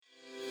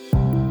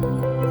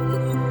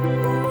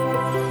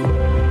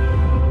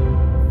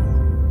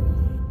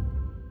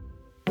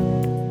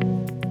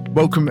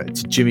Welcome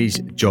to Jimmy's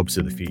Jobs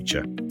of the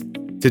Future.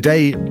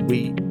 Today,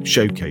 we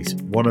showcase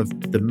one of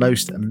the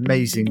most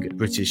amazing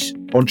British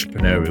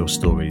entrepreneurial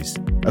stories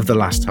of the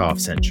last half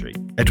century.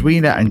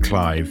 Edwina and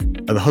Clive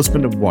are the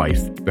husband and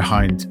wife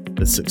behind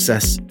the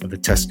success of the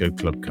Tesco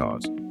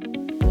Clubcard.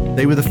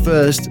 They were the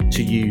first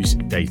to use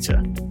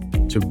data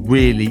to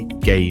really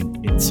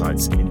gain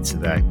insights into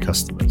their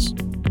customers.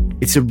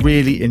 It's a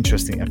really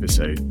interesting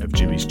episode of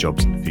Jimmy's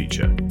Jobs in the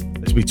Future,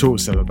 as we talk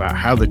to them about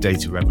how the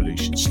data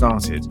revolution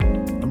started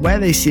and where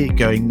they see it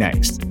going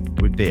next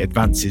with the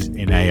advances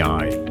in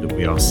AI that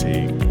we are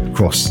seeing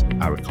across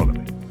our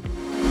economy.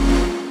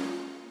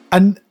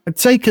 And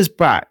take us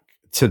back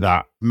to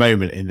that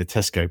moment in the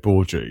Tesco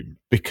boardroom,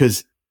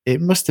 because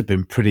it must have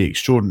been pretty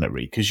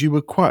extraordinary, because you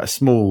were quite a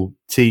small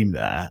team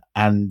there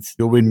and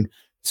you're in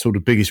sort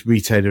of biggest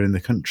retailer in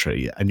the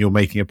country and you're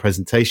making a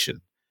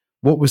presentation.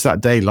 What was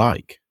that day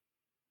like?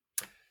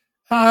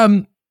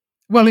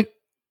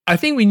 I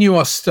think we knew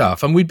our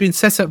stuff, and we'd been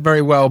set up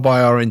very well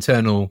by our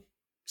internal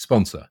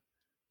sponsor, a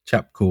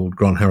chap called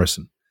Grant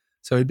Harrison.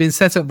 So it'd been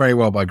set up very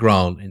well by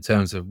Grant in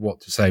terms of what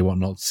to say, what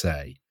not to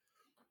say.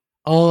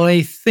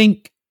 I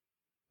think,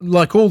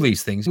 like all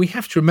these things, we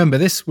have to remember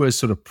this was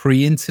sort of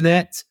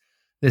pre-internet.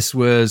 This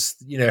was,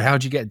 how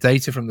do you get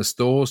data from the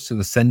stores to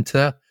the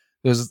center?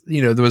 There was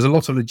a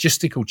lot of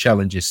logistical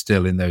challenges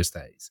still in those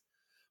days.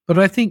 But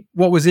I think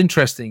what was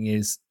interesting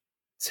is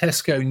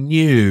Tesco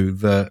knew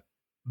that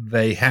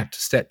they had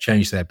to step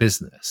change their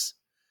business.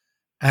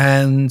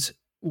 And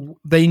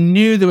they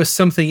knew there was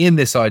something in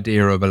this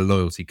idea of a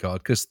loyalty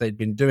card because they'd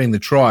been doing the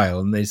trial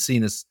and they'd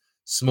seen a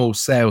small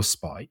sales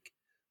spike,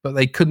 but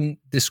they couldn't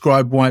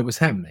describe why it was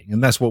happening.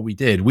 And that's what we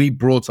did. We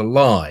brought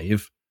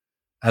alive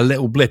a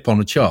little blip on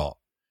a chart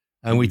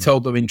and we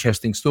told them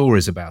interesting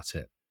stories about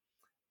it.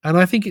 And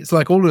I think it's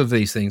like all of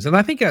these things. And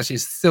I think actually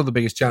it's still the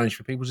biggest challenge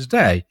for people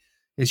today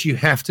is you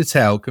have to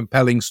tell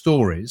compelling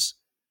stories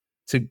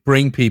to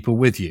bring people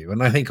with you.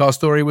 And I think our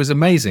story was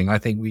amazing. I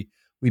think we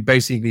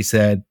basically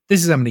said,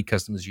 this is how many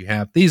customers you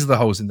have. These are the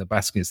holes in the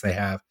baskets they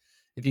have.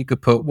 If you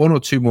could put one or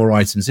two more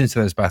items into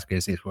those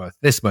baskets, it's worth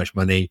this much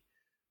money,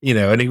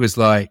 and he was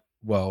like,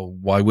 well,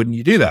 why wouldn't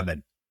you do that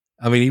then?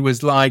 I mean, he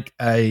was like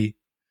here's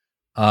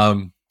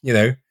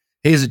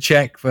a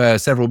check for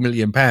several £1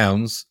 million.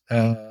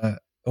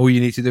 All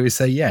you need to do is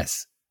say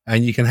yes,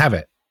 and you can have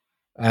it.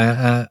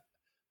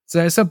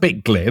 So it's a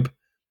bit glib.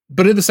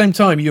 But at the same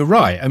time, you're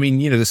right. I mean,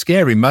 the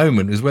scary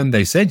moment was when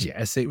they said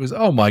yes. It was,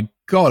 oh my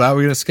God, how are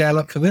we going to scale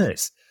up for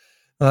this?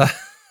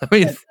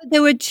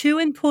 There were two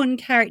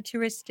important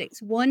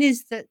characteristics. One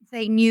is that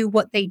they knew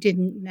what they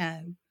didn't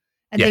know.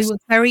 And Yes. They were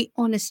very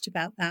honest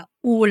about that,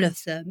 all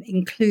of them,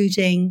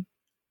 including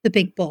the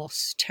big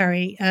boss,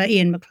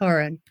 Ian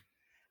McLaurin.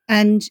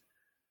 And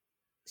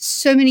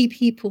so many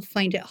people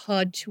find it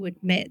hard to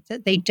admit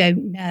that they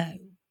don't know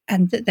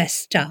and that they're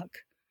stuck.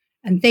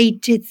 And they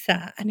did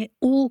that, and it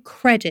all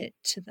credit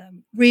to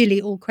them,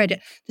 really all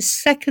credit. The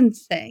second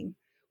thing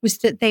was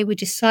that they were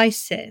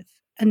decisive,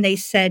 and they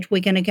said, we're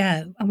going to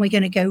go, and we're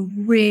going to go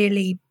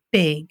really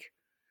big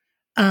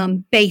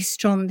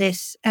based on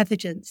this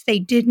evidence. They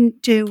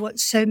didn't do what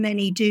so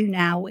many do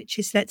now, which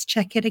is let's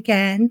check it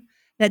again,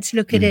 let's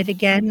look at it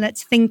again,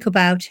 let's think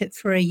about it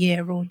for a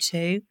year or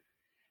two.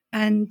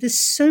 And there's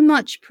so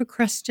much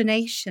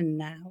procrastination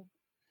now,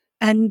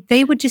 and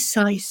they were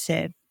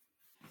decisive.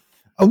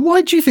 And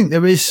why do you think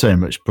there is so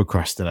much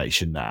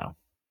procrastination now?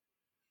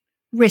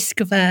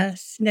 Risk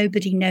averse.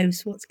 Nobody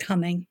knows what's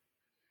coming.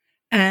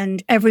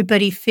 And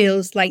everybody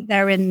feels like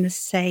they're in the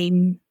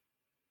same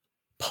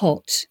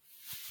pot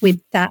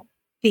with that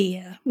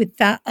fear, with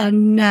that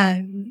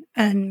unknown.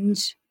 And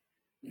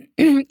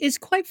it's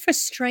quite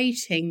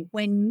frustrating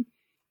when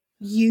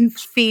you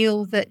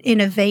feel that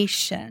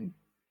innovation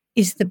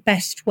is the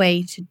best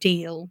way to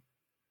deal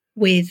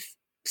with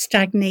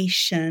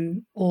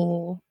stagnation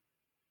or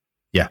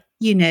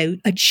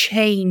a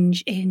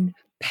change in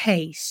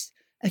pace,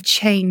 a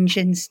change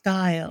in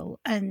style.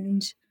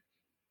 And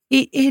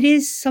it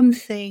is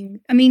something,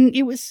 I mean,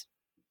 it was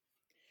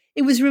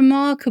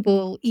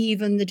remarkable,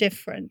 even the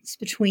difference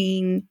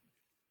between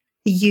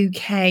the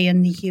UK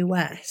and the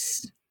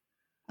US.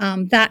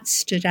 That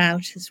stood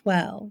out as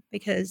well,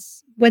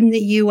 because when the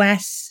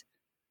US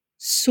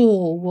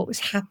saw what was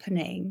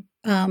happening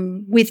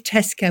with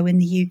Tesco in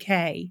the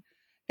UK,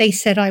 they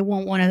said, I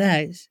want one of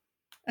those.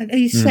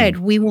 They said,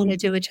 we want to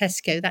do a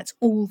Tesco. That's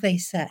all they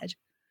said.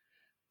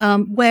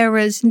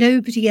 Whereas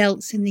nobody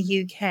else in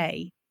the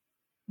UK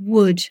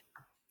would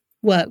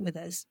work with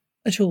us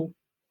at all.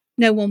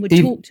 No one would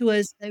talk to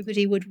us.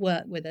 Nobody would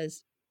work with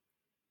us.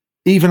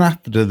 Even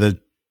after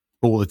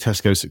all the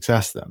Tesco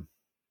success then?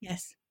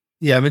 Yes.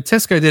 Yeah, I mean,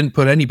 Tesco didn't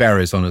put any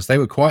barriers on us. They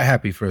were quite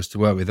happy for us to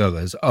work with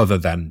others other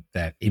than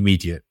their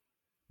immediate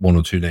one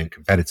or two named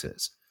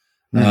competitors.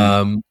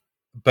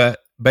 But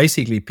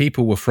basically,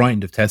 people were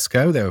frightened of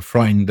Tesco. They were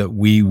frightened that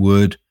we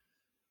would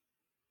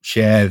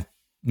share,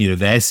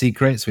 their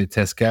secrets with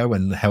Tesco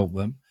and help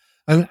them.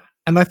 And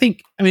I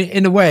think, I mean,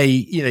 in a way,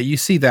 you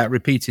see that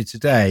repeated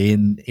today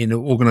in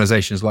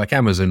organizations like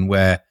Amazon,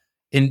 where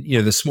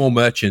the small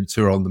merchants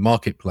who are on the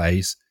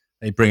marketplace,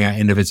 they bring out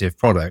innovative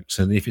products,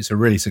 and if it's a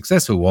really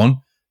successful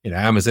one,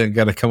 Amazon are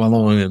going to come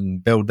along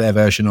and build their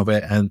version of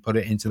it and put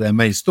it into their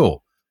main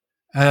store.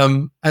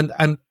 And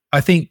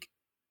I think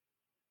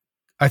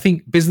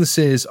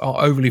businesses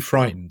are overly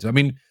frightened. I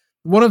mean,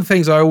 one of the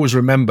things I always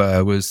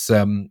remember was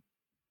Tim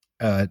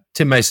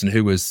Mason,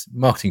 who was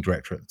marketing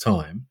director at the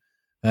time.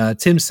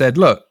 Tim said,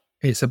 "Look,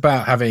 it's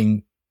about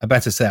having a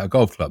better set of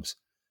golf clubs.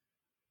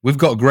 We've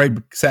got a great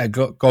set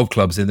of golf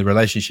clubs in the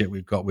relationship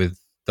we've got with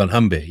Dunn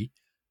Humby,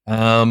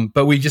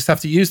 but we just have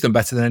to use them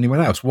better than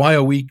anyone else. Why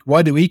do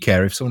we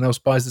care if someone else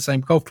buys the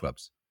same golf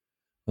clubs?"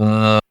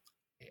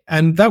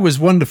 And that was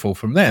wonderful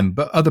from them.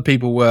 But other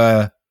people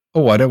were,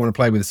 I don't want to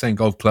play with the same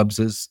golf clubs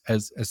as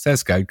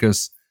Tesco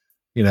because,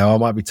 I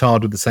might be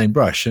tarred with the same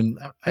brush. And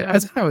I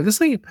don't know, there's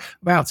something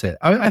about it.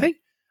 I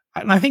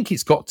think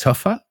it's got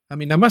tougher. I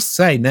mean, I must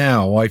say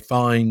now I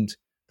find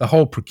the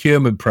whole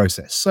procurement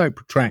process so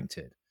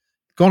protracted.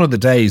 Gone are the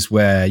days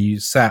where you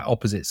sat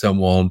opposite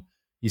someone,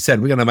 you said,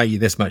 "We're going to make you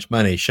this much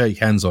money, shake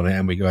hands on it,"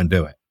 and we go and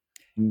do it.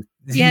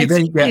 Yeah,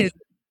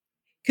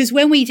 because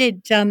when we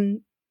did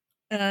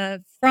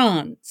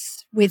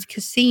France with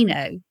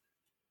Casino,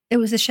 it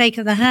was a shake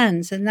of the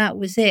hands, and that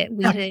was it.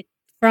 We did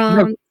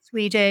France,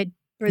 we did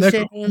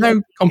Brazil.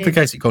 No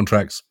complicated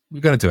contracts.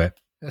 We're going to do it.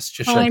 Let's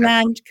just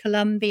Thailand,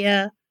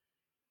 Colombia.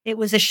 It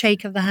was a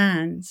shake of the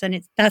hands,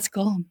 and that's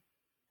gone.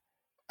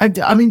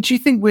 I mean, do you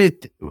think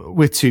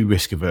we're too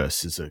risk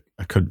averse as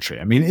a country?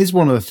 I mean, is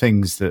one of the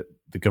things that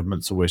the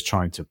government's always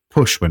trying to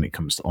push when it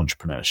comes to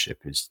entrepreneurship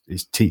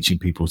is teaching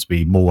people to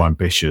be more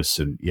ambitious.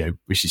 And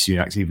Rishi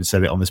Sunak's even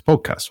said it on this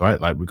podcast,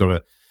 right? Like, we've got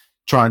to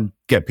try and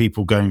get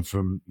people going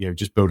from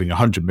just building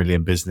 100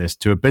 million business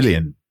to £1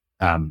 billion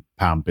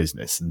pound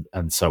business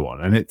and so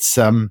on. And it's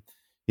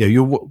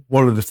you're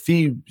one of the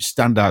few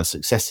standout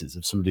successes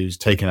of somebody who's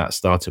taken that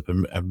startup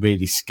and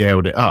really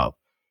scaled it up.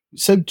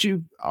 So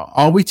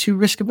are we too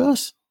risk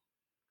averse?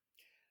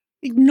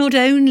 Not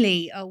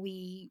only are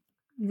we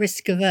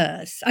risk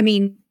averse, I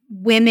mean,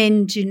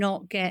 women do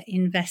not get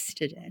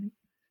invested in.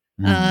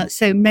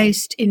 So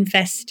most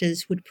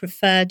investors would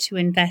prefer to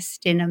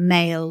invest in a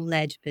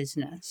male-led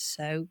business.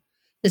 So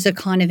there's a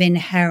kind of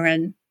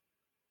inherent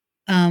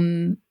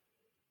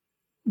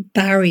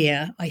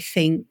barrier, I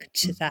think,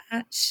 to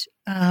that.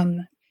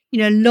 A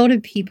lot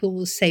of people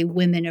will say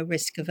women are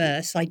risk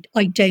averse.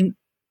 I don't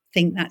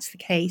think that's the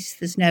case.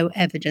 There's no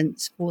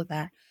evidence for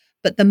that.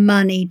 But the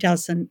money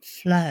doesn't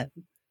flow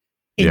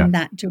in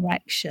that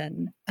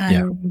direction.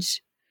 And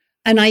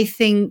I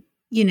think,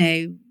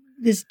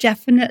 there's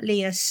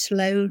definitely a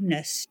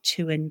slowness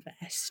to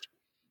invest.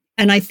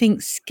 And I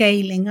think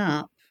scaling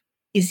up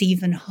is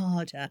even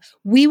harder.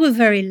 We were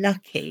very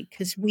lucky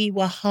because we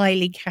were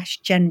highly cash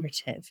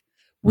generative.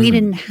 We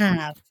didn't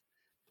have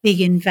big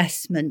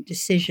investment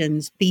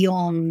decisions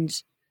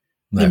beyond,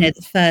 the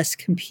first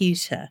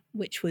computer,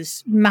 which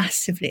was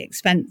massively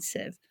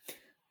expensive.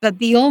 But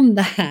beyond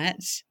that,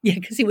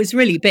 because it was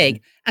really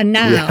big. And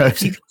now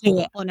you can do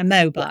it on a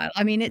mobile.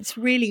 I mean, it's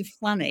really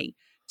funny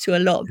to a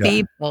lot of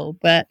people,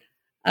 but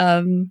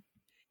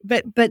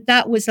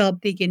that was our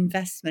big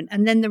investment.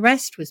 And then the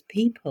rest was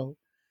people.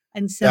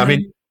 And so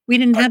we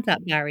didn't have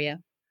that barrier.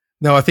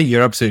 No, I think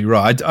you're absolutely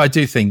right. I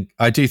do think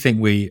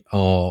we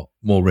are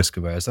more risk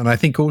averse. And I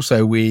think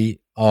also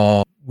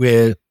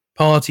we're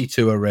party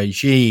to a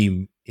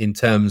regime in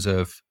terms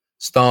of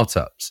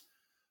startups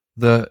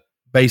that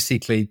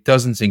basically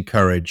doesn't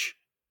encourage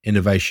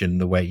innovation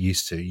the way it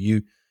used to.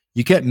 You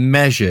get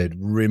measured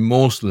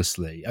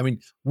remorselessly. I mean,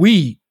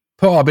 we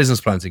put our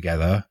business plan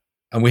together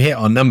and we hit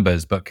our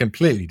numbers, but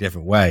completely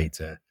different way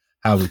to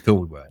how we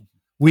thought we were.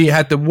 We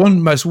had the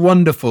most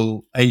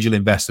wonderful angel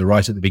investor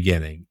right at the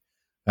beginning,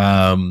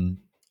 an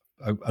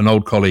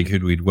old colleague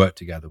who we'd worked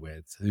together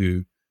with,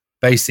 who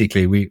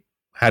basically we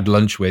had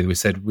lunch with. We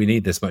said, "We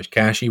need this much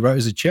cash." He wrote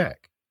us a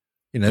check.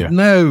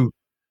 And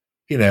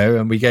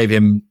we gave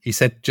him, he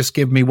said, "Just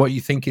give me what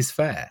you think is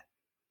fair."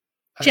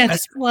 Jeff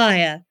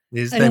Squire,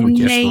 an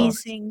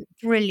amazing,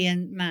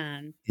 brilliant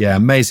man. Yeah,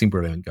 amazing,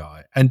 brilliant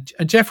guy. And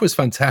Jeff was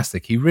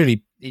fantastic. He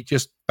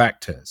just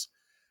backed us.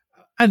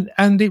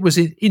 And it was,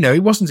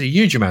 it wasn't a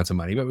huge amount of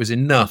money, but it was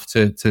enough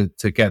to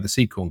get the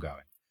seed corn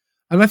going.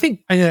 And I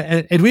think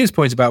Edwina's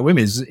point about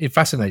women it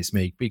fascinates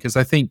me because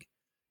I think,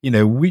 you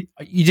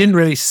didn't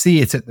really see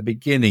it at the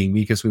beginning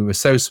because we were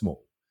so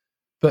small.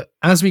 But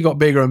as we got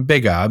bigger and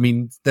bigger, I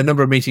mean, the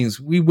number of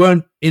meetings, we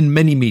weren't in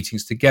many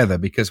meetings together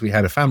because we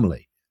had a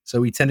family.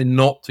 So we tended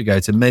not to go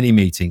to many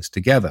meetings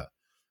together.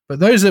 But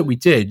those that we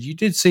did, you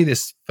did see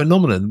this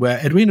phenomenon where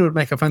Edwina would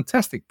make a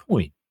fantastic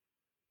point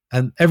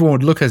and everyone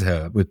would look at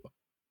her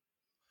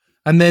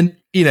and then,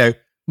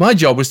 my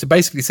job was to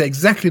basically say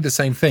exactly the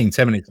same thing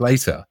 10 minutes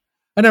later.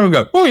 And everyone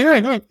would go, "Oh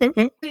yeah,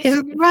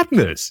 it's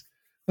madness."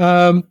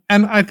 And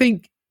I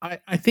think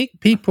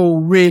people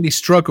really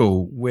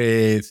struggle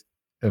with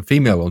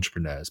female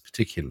entrepreneurs,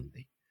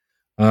 particularly.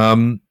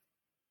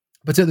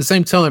 But at the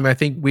same time, I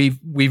think we've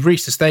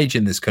reached a stage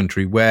in this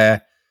country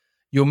where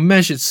you're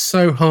measured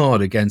so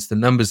hard against the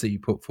numbers that you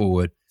put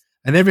forward,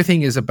 And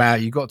everything is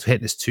about, you've got to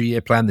hit this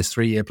 2-year plan, this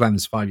 3-year plan,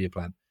 this 5-year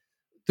plan.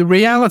 The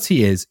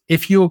reality is,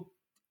 if you're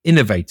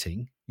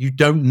innovating, you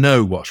don't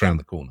know what's around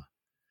the corner.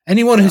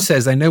 Anyone who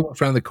says they know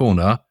what's around the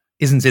corner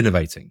isn't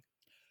innovating.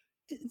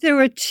 There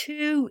are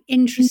two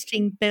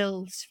interesting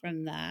builds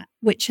from that,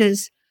 which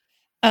is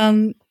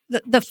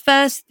the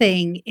first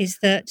thing is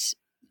that,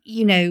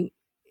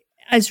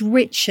 as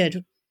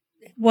Richard,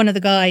 one of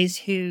the guys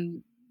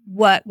who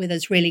worked with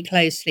us really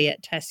closely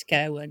at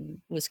Tesco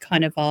and was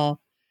kind of our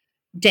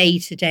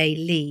day-to-day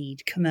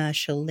lead,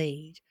 commercial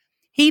lead,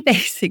 he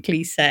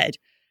basically said,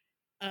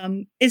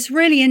 it's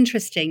really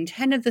interesting.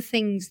 10 of the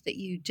things that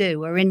you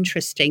do are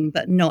interesting,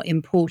 but not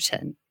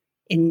important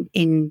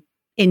in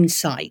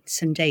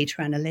insights and data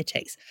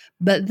analytics.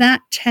 But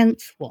that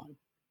 10th one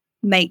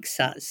makes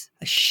us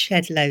a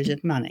shed load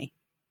of money.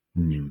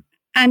 Mm.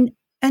 And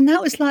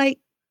that was like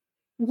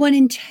 1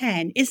 in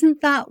 10.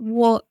 Isn't that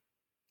what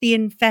the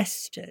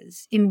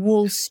investors in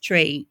Wall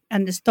Street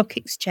and the stock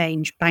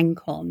exchange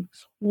bank on?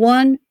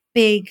 One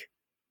big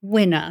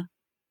winner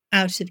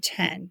out of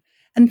 10.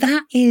 And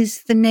that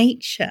is the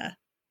nature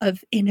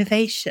of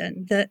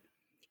innovation, that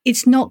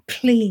it's not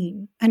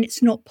clean and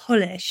it's not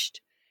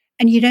polished.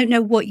 And you don't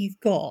know what you've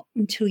got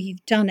until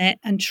you've done it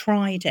and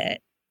tried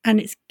it. And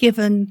it's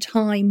given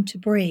time to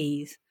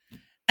breathe.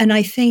 And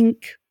I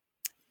think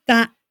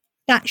that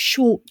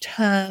short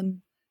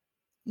term,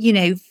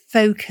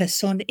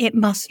 focus on it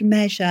must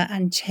measure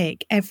and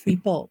tick every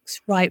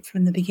box right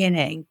from the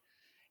beginning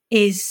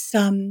is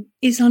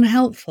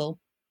unhelpful.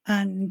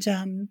 And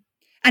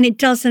it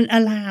doesn't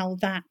allow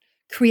that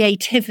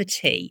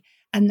creativity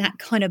and that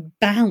kind of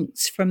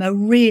bounce from a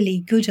really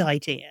good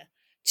idea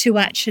to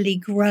actually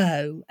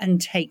grow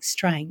and take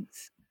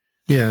strength.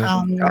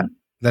 Yeah.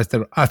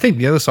 I think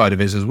the other side of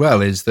it as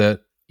well is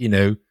that,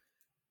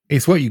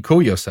 it's what you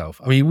call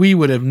yourself. I mean, we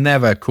would have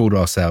never called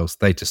ourselves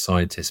data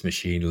scientists,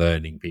 machine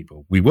learning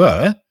people. We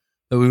were,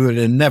 but we would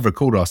have never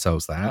called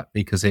ourselves that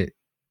because it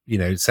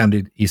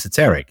sounded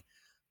esoteric.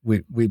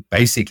 We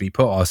basically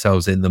put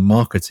ourselves in the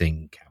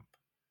marketing camp.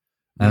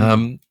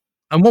 And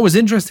what was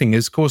interesting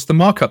is, of course, the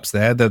markups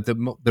there,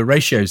 the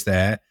ratios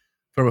there,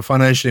 from a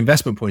financial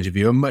investment point of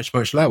view, are much,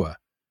 much lower.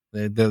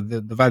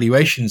 The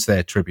valuations there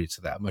attribute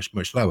to that much,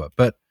 much lower.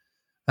 But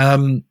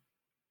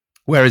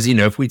whereas,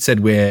 if we'd said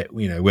we're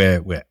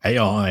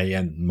AI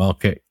and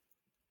market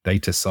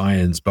data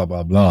science, blah,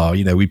 blah, blah,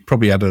 we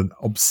probably had an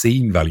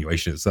obscene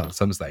valuation at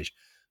some stage.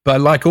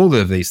 But like all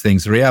of these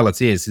things, the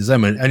reality is there's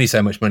only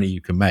so much money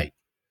you can make.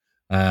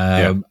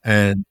 And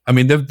I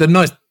mean,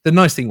 the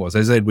nice thing was,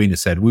 as Edwina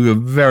said, we were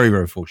very,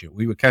 very fortunate.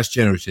 We were cash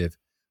generative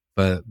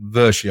for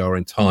virtually our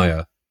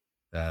entire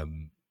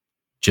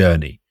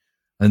journey.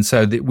 And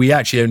so we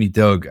actually only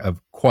dug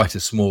quite a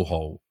small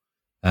hole.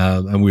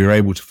 And we were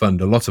able to fund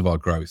a lot of our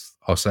growth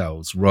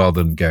ourselves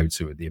rather than go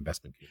to the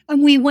investment community.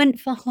 And we went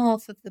for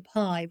half of the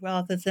pie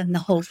rather than the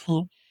whole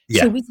pie.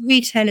 Yeah. So with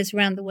retailers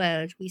around the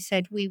world, we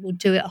said we will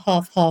do it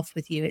half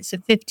with you. It's a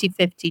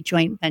 50-50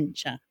 joint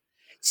venture.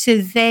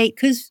 So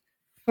because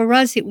for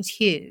us it was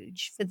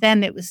huge, for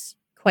them it was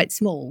quite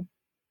small.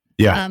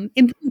 Yeah.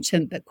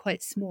 Important, but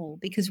quite small,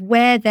 because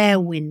where their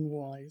win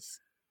was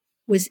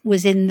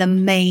in the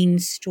main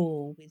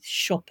store with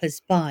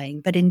shoppers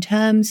buying. But in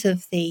terms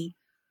of the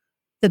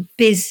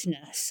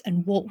business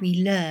and what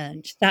we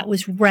learned, that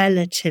was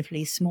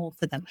relatively small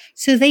for them.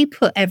 So they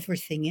put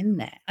everything in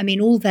there. I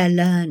mean, all their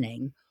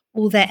learning,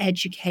 all their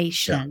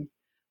education,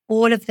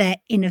 all of their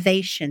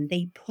innovation,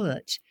 they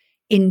put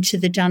into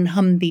the Dunn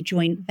Humby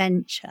joint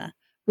venture,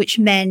 which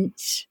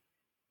meant,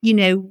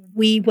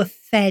 we were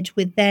fed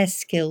with their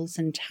skills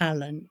and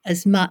talent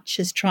as much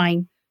as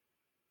trying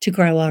to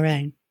grow our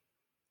own.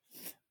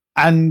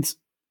 And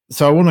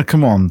so I want to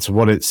come on to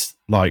what it's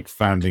like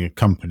founding a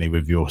company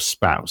with your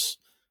spouse.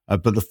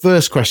 But the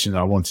first question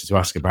I wanted to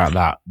ask about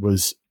that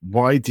was,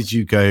 why did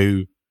you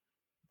go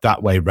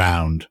that way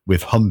round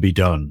with Humby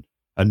Dunn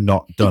and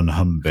not Dunn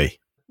Humby?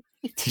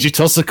 Did you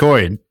toss a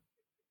coin?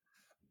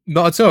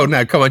 Not at all.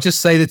 No, come on,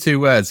 just say the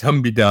two words: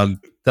 Humby Dunn,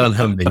 Dunn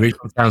Humby. Which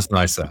one sounds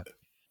nicer?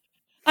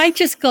 I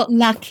just got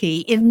lucky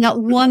in that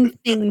one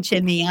thing,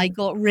 Jimmy. I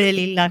got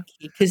really lucky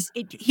because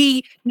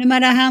no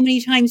matter how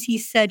many times he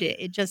said it,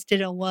 it just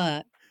didn't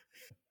work.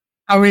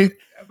 I mean,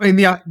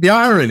 the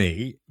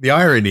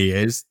irony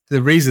is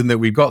the reason that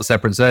we've got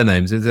separate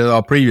surnames is that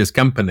our previous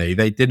company,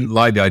 they didn't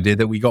like the idea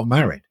that we got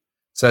married,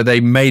 so they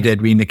made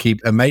Edwina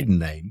keep a maiden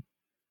name.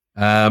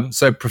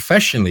 So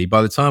professionally,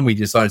 by the time we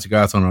decided to go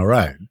out on our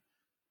own,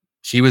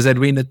 she was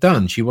Edwina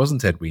Dunn. She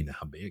wasn't Edwina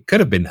Humby. It could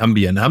have been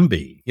Humby and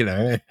Humby,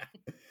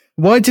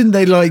 Why didn't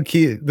they like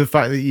you, the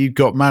fact that you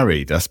got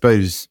married? I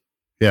suppose,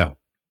 yeah.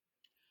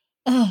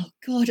 Oh,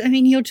 God. I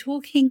mean, you're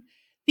talking,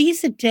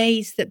 these are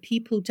days that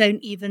people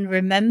don't even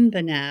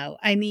remember now.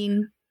 I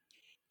mean,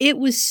 it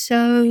was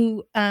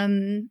so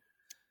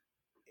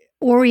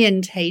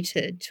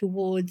orientated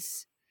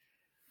towards,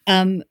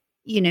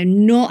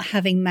 not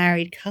having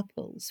married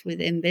couples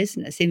within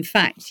business. In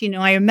fact,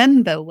 I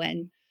remember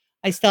when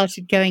I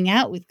started going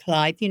out with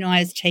Clive, I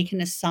was taken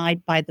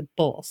aside by the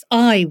boss.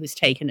 I was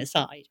taken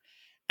aside.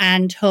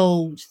 and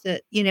told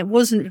that, it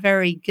wasn't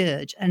very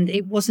good and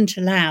it wasn't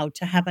allowed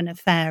to have an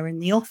affair in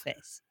the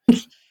office.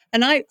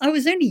 And I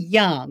was only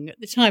young at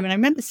the time. And I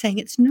remember saying,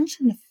 it's not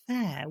an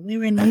affair.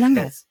 We're in love,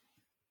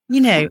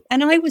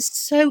 and I was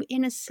so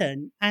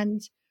innocent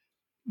and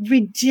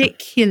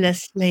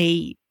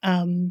ridiculously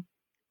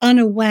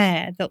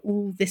unaware that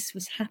all this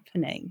was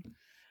happening.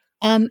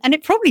 And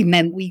it probably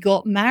meant we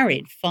got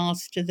married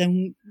faster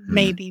than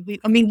maybe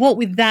what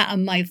with that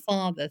and my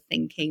father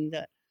thinking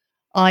that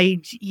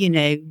I'd,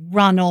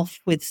 run off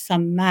with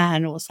some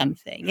man or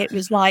something. It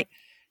was like,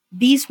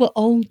 these were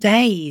old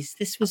days.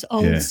 This was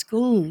old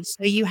school.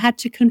 So you had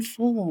to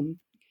conform.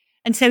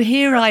 And so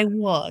here I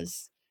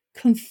was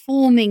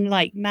conforming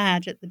like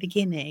mad at the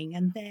beginning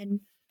and then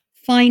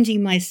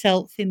finding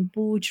myself in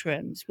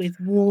boardrooms with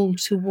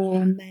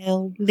wall-to-wall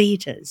male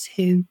leaders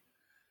who,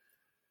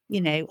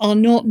 are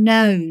not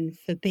known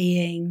for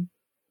being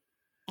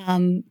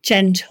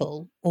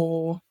gentle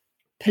or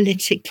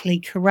politically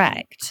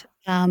correct.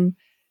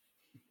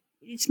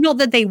 It's not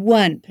that they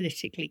weren't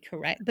politically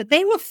correct, but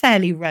they were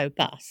fairly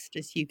robust,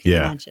 as you can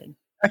imagine.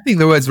 I think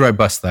the word's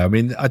robust, though. I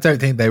mean, I don't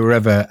think they were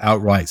ever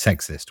outright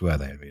sexist, were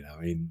they? I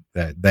mean,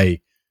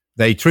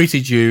 they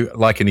treated you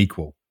like an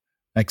equal,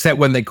 except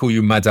when they call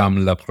you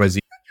Madame la Présidente.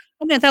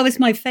 Oh, no, that was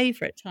my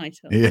favourite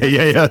title.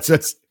 Yeah.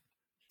 That's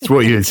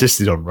what you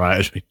insisted on,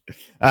 right?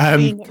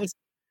 And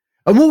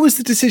what was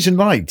the decision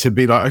like to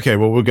be like, okay,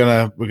 well, we're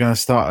gonna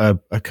start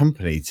a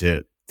company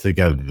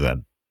together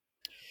then?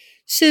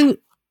 So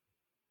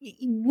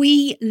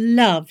we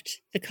loved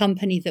the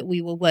company that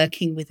we were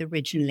working with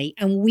originally,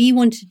 and we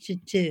wanted to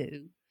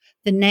do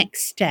the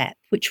next step,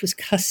 which was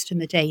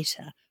customer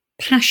data,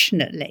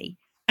 passionately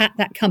at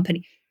that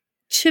company.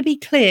 To be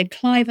clear,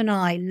 Clive and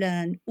I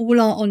learned all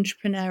our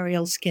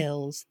entrepreneurial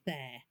skills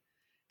there.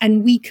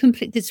 And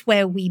it's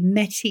where we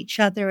met each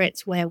other.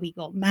 It's where we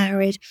got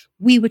married.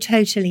 We were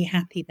totally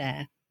happy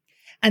there.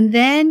 And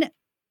then,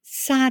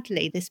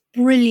 sadly, this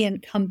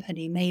brilliant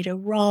company made a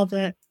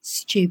rather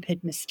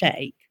stupid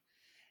mistake.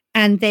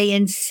 And they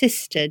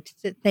insisted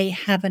that they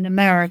have an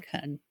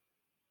American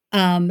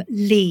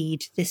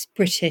lead this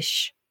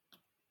British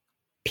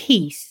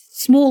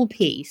small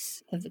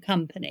piece of the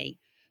company,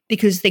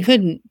 because they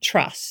couldn't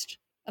trust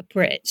a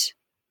Brit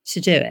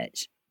to do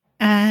it.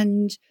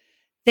 And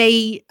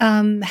they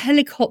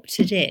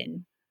helicoptered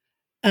in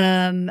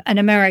an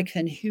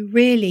American who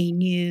really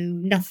knew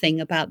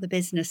nothing about the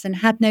business and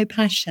had no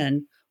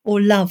passion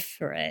or love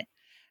for it.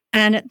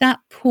 And at that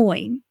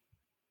point,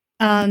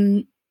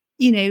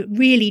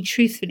 really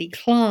truthfully,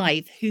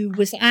 Clive, who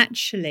was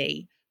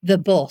actually the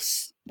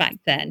boss back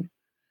then,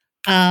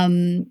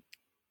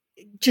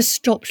 just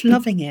stopped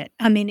loving it.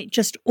 I mean, it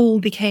just all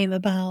became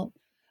about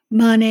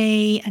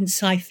money and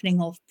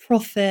siphoning off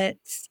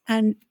profits,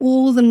 and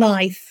all the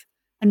life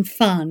and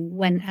fun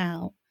went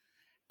out.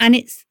 And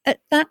it's at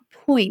that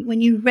point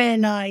when you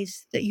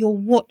realize that you're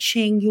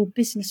watching your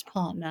business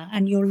partner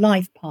and your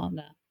life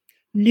partner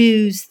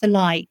lose the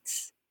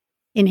lights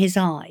in his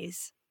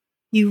eyes,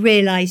 you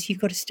realize you've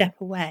got to step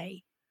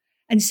away.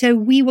 And so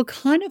we were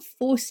kind of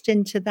forced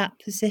into that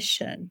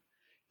position.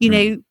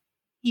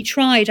 He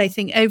tried, I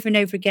think, over and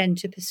over again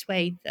to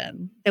persuade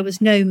them. There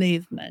was no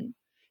movement.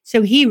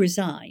 So he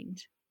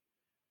resigned.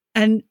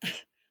 And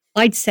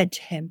I'd said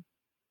to him,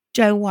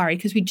 don't worry,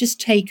 because we'd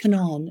just taken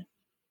on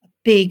a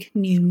big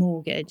new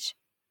mortgage.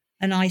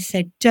 And I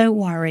said, don't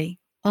worry,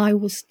 I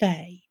will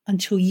stay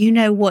until you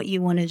know what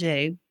you want to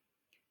do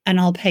and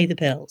I'll pay the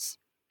bills.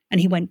 And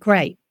he went,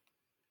 great.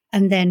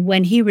 And then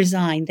when he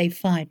resigned, they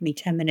fired me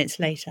 10 minutes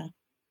later.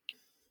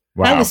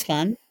 Wow. That was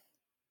fun.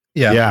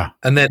 Yeah.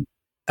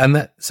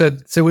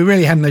 So we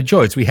really had no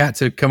choice. We had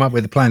to come up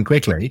with a plan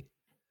quickly.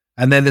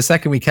 And then the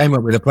second we came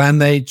up with a plan,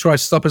 they tried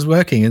to stop us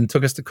working and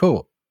took us to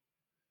court.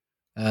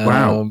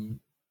 Wow.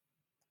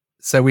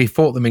 So we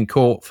fought them in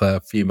court for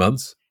a few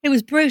months. It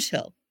was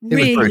brutal.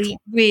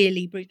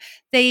 Really brutal.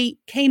 They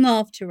came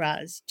after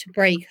us to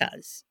break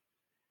us.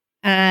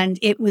 And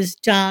it was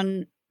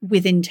done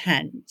with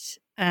intent.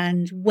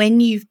 And when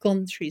you've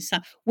gone through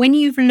when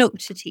you've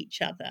looked at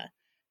each other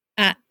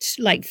at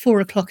like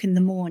 4:00 in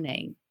the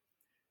morning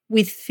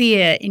with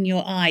fear in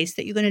your eyes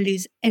that you're going to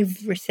lose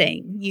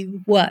everything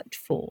you worked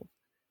for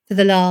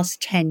the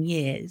last 10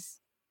 years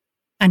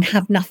and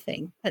have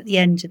nothing at the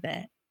end of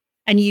it,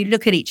 and you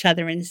look at each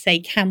other and say,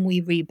 can we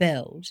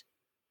rebuild?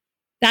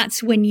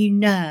 That's when you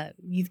know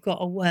you've got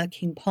a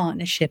working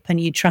partnership and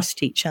you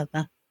trust each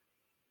other.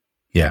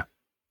 Yeah.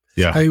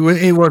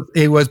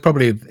 It was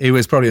probably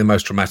the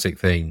most traumatic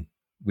thing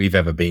we've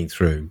ever been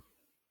through,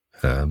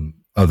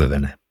 other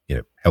than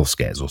health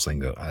scares or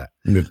something like that.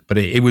 Mm. But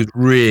it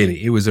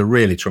was a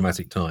really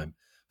traumatic time.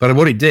 But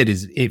what it did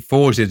is it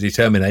forged a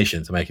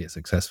determination to make it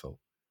successful,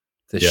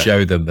 to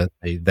show them that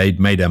they'd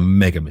made a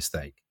mega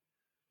mistake.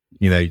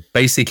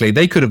 Basically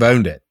they could have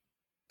owned it.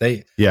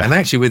 And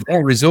actually with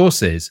their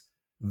resources,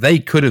 they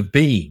could have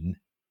been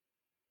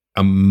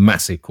a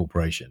massive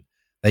corporation.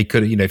 They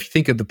could have, if you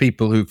think of the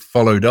people who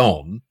followed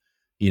on,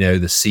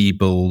 the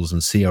Siebels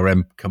and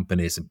CRM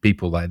companies and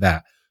people like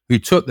that, who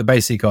took the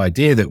basic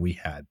idea that we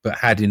had, but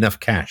had enough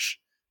cash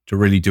to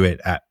really do it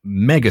at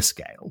mega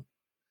scale.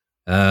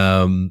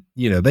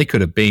 They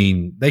could have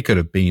been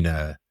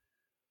a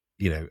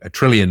 $1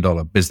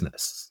 trillion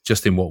business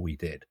just in what we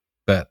did,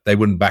 but they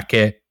wouldn't back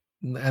it.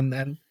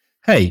 And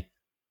hey,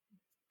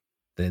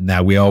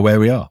 now we are where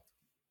we are.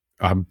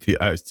 I'm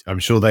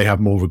sure they have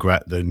more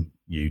regret than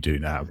you do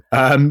now.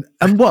 And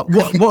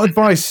what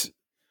advice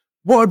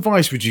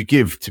would you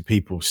give to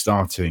people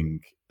starting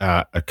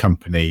a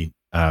company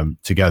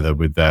together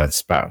with their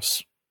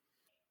spouse?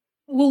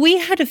 Well, we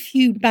had a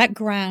few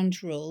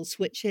background rules,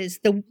 which is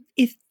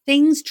if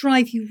things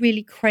drive you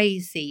really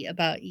crazy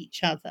about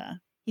each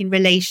other in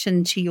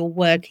relation to your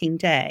working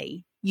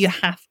day, you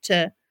have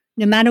to,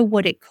 no matter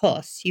what it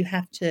costs, you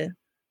have to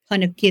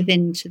kind of give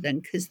in to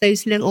them, because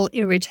those little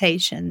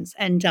irritations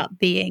end up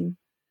being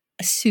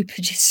a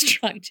super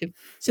destructive.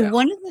 So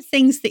one of the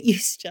things that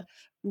used to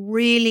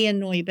really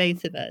annoy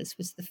both of us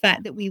was the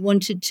fact that we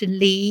wanted to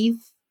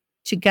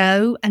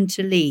go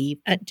leave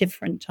at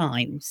different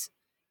times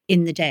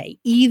in the day,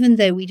 even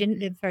though we didn't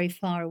live very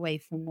far away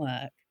from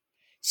work.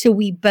 So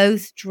we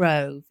both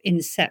drove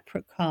in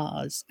separate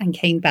cars and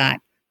came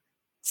back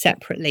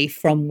separately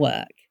from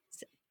work.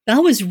 So that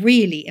was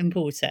really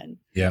important.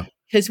 Yeah.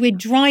 Because we'd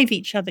drive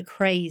each other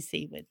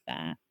crazy with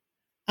that.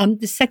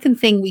 The second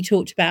thing we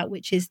talked about,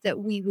 which is that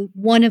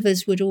one of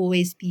us would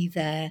always be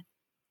there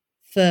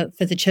for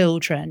the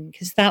children,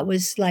 because that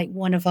was like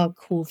one of our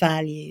core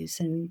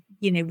values and,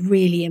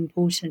 really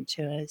important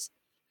to us.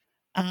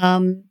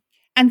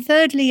 And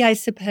thirdly, I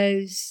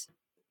suppose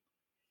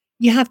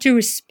you have to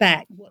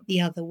respect what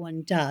the other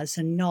one does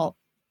and not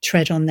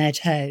tread on their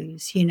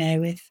toes.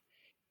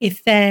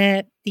 If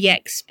they're the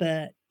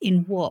expert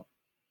in what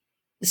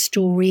the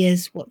story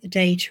is, what the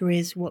data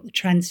is, what the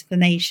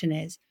transformation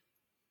is,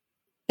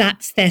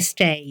 that's their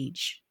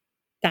stage.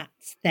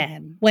 That's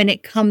them. When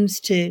it comes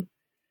to,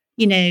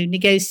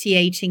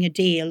 negotiating a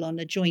deal on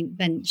a joint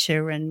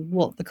venture and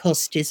what the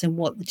cost is and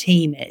what the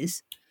team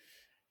is,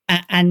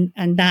 and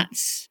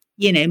that's,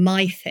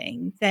 my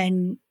thing,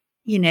 then,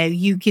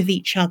 you give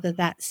each other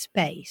that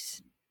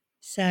space.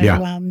 So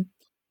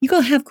you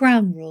got to have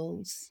ground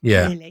rules.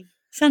 Yeah. Really.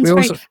 Sounds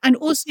great. And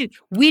also,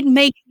 we'd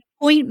make an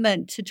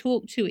appointment to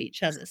talk to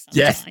each other sometimes.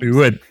 Yes, we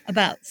would.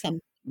 About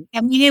something.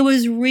 I mean, it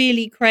was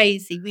really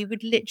crazy. We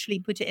would literally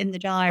put it in the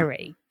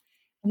diary.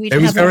 And we'd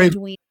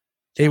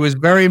it was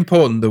very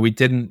important that we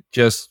didn't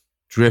just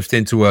drift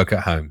into work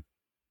at home.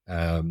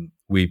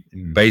 We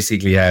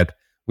basically had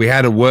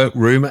a work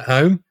room at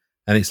home,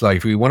 and it's like,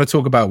 if we want to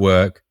talk about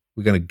work,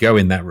 we're going to go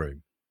in that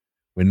room.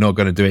 We're not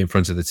going to do it in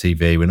front of the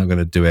TV. We're not going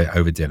to do it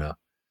over dinner.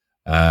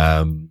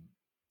 I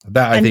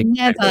think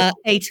never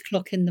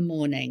 8:00 in the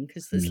morning,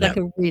 because it's like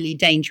a really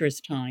dangerous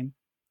time.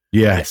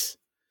 Yes.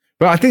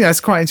 But I think that's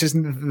quite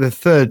interesting. The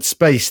third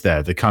space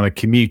there, the kind of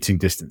commuting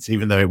distance,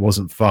 even though it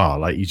wasn't far,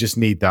 like you just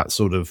need that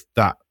sort of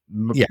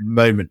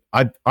moment.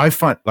 I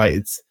find like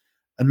it's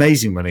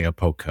amazing running a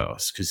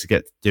podcast because you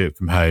get to do it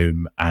from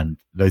home and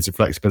loads of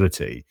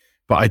flexibility.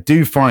 But I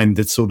do find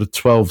that sort of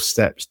 12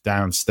 steps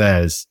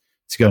downstairs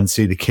to go and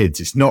see the kids,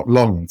 it's not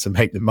long to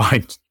make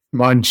the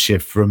mind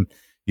shift from,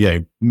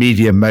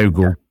 media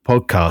mogul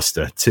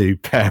podcaster to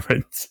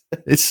parent.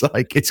 It's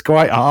like, it's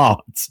quite hard,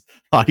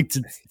 like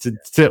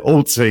to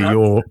alter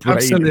your brain.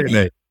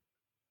 Absolutely.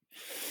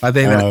 I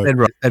think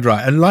that's dead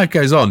right. And life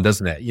goes on,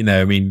 doesn't it?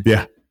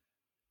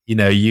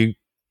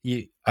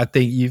 I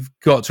think you've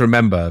got to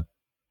remember,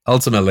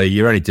 ultimately,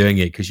 you're only doing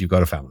it because you've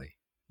got a family.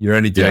 You're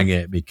only doing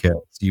it because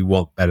you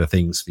want better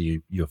things for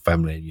your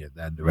family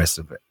and the rest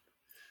of it.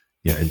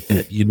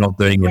 You're not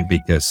doing it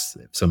because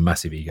it's some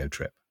massive ego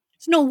trip.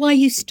 It's not why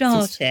you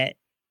start it,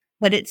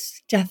 but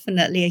it's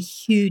definitely a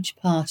huge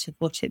part of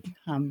what it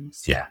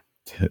becomes. Yeah,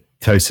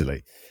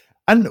 totally.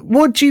 And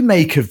what do you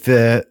make of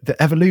the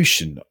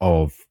evolution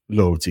of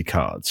loyalty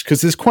cards?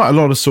 Because there's quite a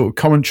lot of sort of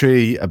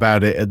commentary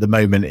about it at the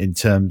moment in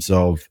terms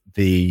of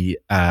the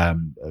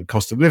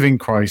cost of living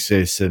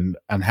crisis and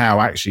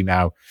how actually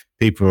now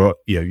people are,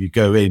 you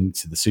go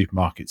into the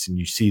supermarkets and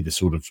you see the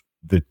sort of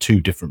the two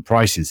different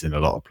prices in a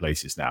lot of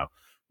places now.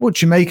 What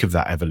do you make of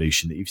that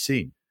evolution that you've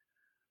seen?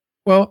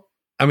 Well,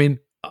 I mean,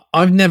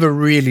 I've never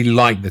really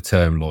liked the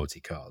term loyalty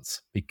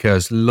cards,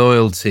 because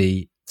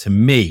loyalty to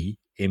me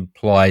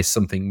implies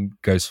something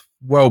goes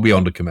well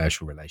beyond a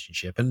commercial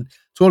relationship. And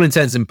to all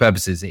intents and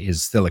purposes, it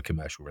is still a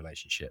commercial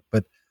relationship.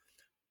 But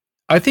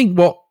I think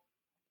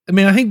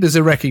there's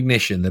a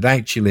recognition that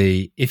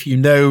actually, if you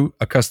know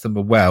a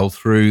customer well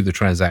through the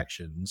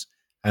transactions,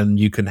 and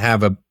you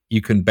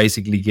can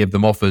basically give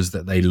them offers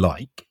that they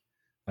like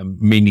and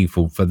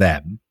meaningful for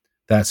them,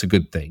 that's a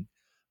good thing.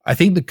 I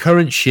think the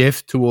current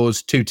shift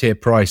towards two-tier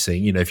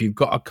pricing, if you've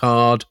got a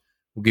card,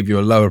 we'll give you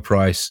a lower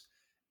price.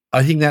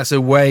 I think that's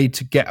a way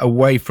to get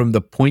away from the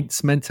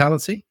points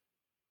mentality.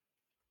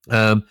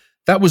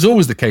 That was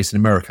always the case in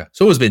America.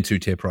 It's always been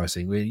two-tier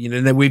pricing.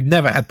 We've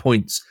never had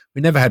points.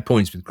 We never had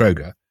points with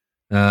Kroger.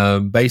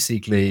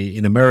 Basically,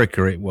 in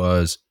America, it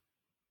was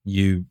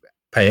you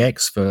pay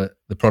X for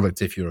the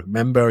product if you're a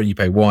member, and you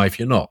pay Y if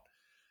you're not.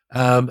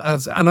 And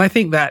I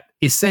think that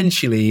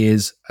essentially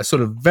is a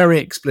sort of very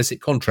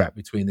explicit contract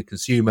between the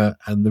consumer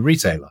and the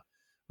retailer,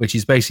 which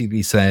is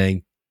basically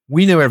saying,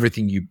 we know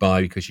everything you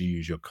buy because you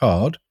use your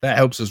card. That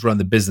helps us run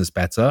the business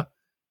better.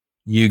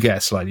 You get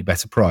a slightly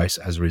better price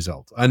as a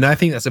result. And I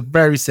think that's a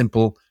very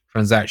simple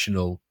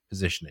transactional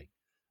positioning.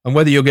 And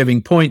whether you're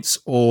giving points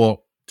or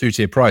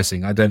two-tier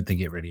pricing, I don't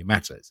think it really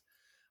matters.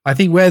 I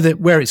think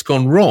where it's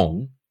gone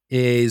wrong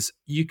is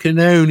you can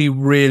only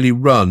really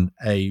run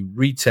a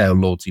retail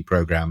loyalty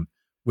program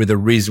with a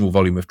reasonable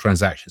volume of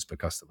transactions per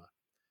customer.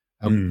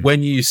 And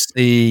when you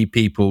see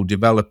people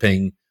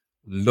developing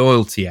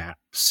loyalty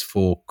apps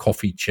for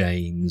coffee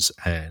chains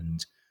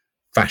and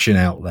fashion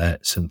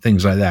outlets and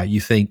things like that, you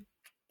think,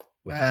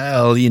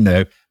 well,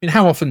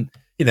 how often,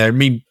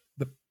 the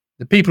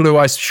people who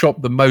I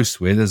shop the most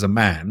with as a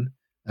man,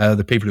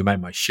 the people who make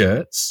my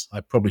shirts, I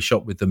probably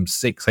shop with them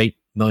 6, 8,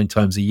 9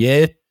 times a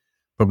year,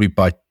 probably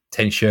buy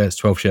 10 shirts,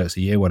 12 shirts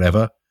a year,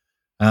 whatever.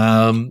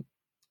 But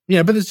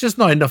there's just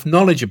not enough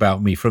knowledge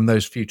about me from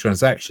those few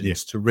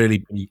transactions to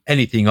really be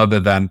anything other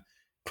than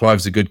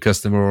Clive's a good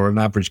customer or an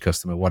average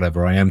customer,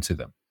 whatever I am to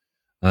them.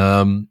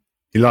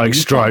 He likes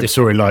stripes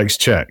or he likes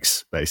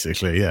checks,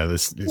 basically. Yeah,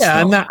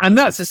 and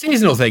that's a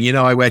seasonal thing.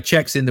 I wear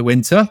checks in the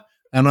winter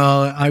and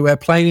I wear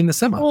plain in the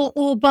summer.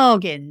 Or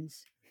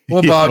bargains.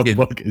 Or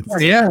bargains.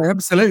 Yeah,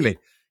 absolutely.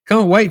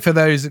 Can't wait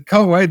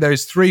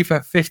those 3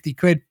 for 50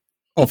 quid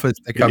offers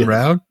to come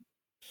round.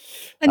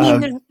 I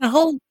mean, the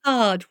whole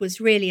card was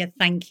really a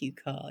thank you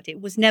card. It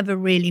was never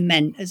really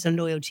meant as a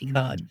loyalty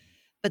card.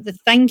 But the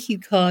thank you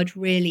card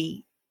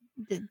really,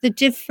 the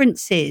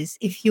difference is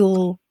if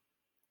you're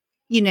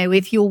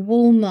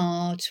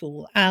Walmart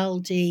or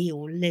Aldi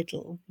or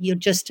Lidl, you're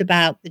just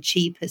about the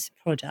cheapest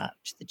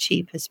product, the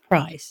cheapest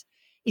price.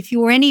 If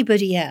you're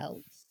anybody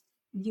else,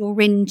 you're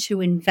into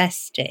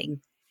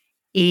investing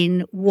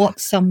in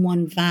what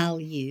someone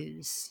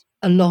values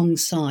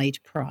alongside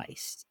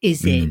price.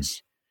 Is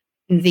it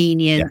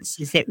convenience?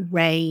 Is it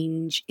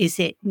range? Is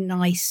it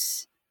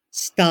nice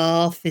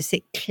staff? Is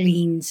it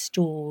clean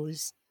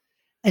stores?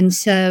 And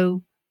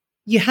so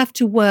you have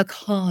to work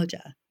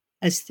harder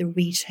as the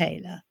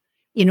retailer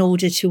in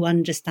order to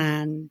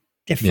understand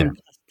different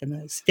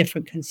customers,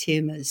 different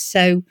consumers.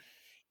 So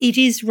it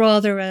is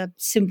rather a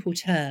simple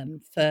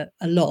term for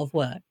a lot of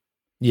work.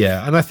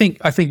 Yeah, and I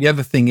think the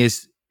other thing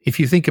is, if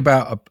you think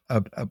about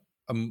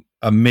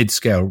a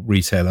mid-scale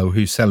retailer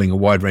who's selling a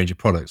wide range of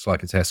products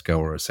like a Tesco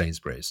or a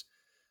Sainsbury's,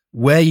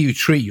 where you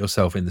treat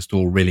yourself in the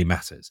store really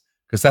matters,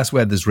 because that's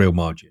where there's real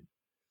margin.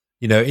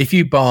 If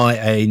you buy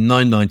a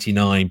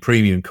 $9.99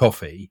 premium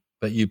coffee,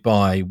 but you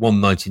buy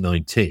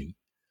 $1.99 tea,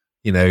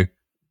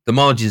 the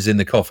margin's in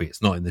the coffee,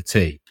 it's not in the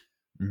tea.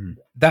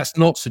 That's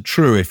not so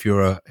true if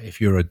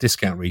you're a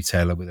discount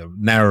retailer with a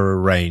narrower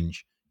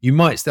range. You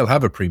might still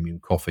have a premium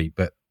coffee,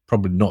 but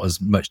probably not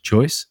as much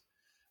choice.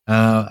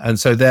 And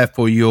so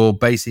therefore your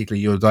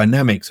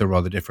dynamics are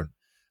rather different.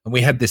 And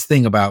we had this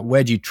thing about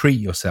where do you treat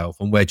yourself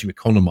and where do you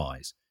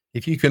economize?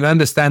 If you can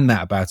understand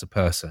that about a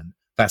person,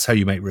 that's how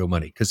you make real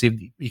money. Because if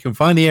you can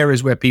find the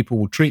areas where people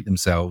will treat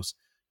themselves,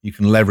 you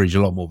can leverage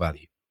a lot more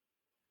value.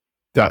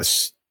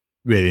 That's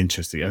really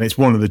interesting. And it's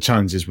one of the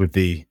challenges with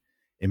the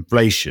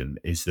inflation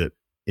is that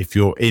if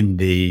you're in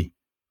the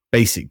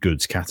basic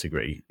goods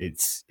category,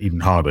 it's even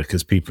harder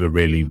because people are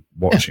really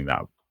watching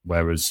that.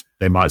 Whereas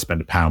they might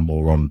spend £1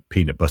 more on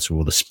peanut butter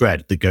or the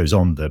spread that goes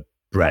on the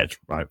bread,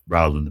 right,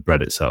 rather than the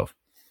bread itself.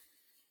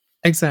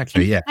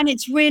 Exactly, yeah. And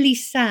it's really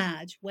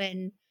sad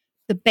when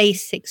the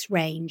basics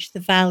range, the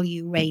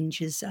value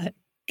ranges are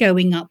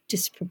going up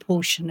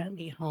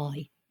disproportionately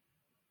high.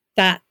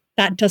 That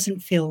doesn't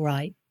feel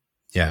right.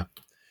 Yeah.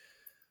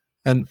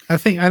 And I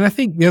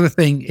think the other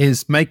thing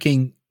is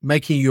making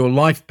your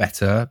life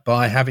better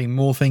by having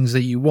more things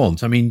that you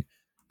want. I mean,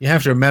 you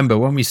have to remember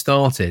when we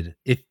started,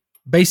 if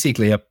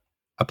basically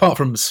apart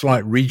from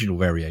slight regional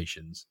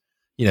variations,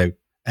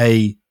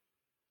 a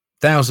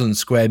 1,000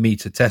 square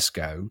meter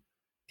Tesco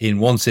in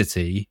one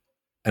city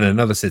and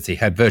another city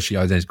had virtually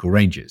identical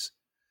ranges.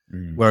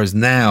 Whereas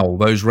now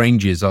those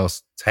ranges are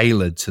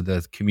tailored to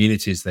the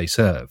communities they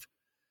serve.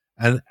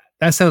 And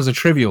that sounds a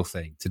trivial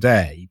thing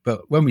today,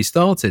 but when we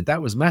started,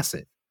 that was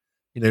massive.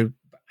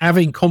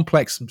 Having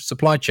complex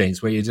supply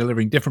chains where you're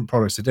delivering different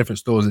products to different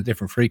stores at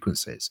different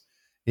frequencies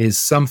is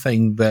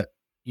something that,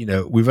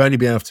 we've only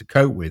been able to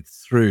cope with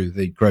through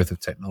the growth of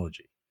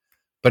technology.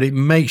 But it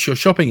makes your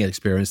shopping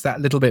experience that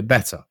little bit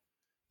better.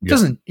 It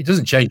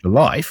doesn't change your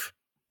life.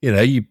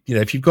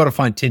 If you've got to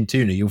find tin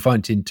tuna, you'll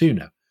find tin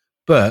tuna.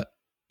 But,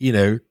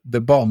 the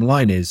bottom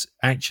line is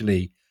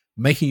actually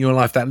making your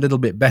life that little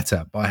bit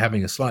better by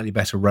having a slightly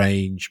better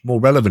range, more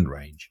relevant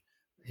range.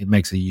 It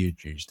makes a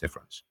huge, huge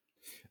difference.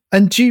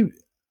 And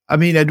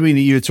Edwina,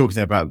 you were talking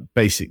about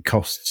basic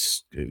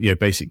costs,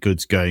 basic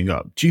goods going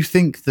up. Do you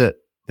think that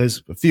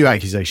there's a few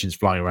accusations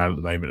flying around at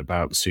the moment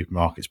about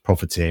supermarkets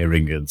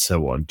profiteering and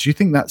so on? Do you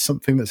think that's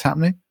something that's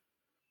happening?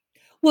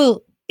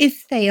 Well,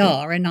 if they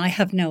are, and I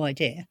have no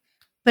idea,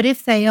 but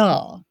if they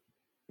are,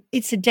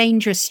 it's a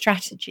dangerous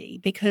strategy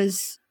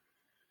because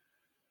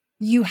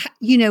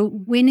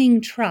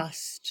winning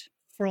trust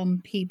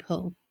from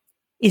people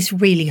is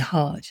really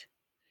hard,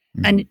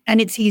 and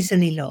it's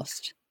easily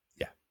lost.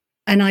 Yeah.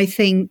 And I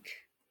think,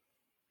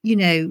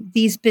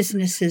 these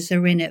businesses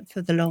are in it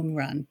for the long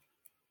run.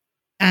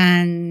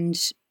 And,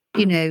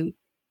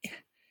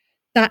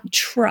 that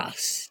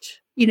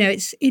trust,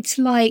 it's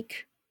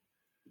like,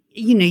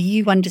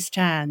 you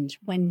understand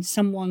when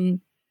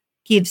someone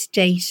gives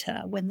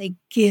data, when they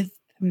give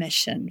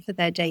permission for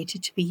their data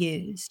to be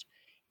used,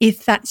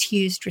 if that's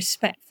used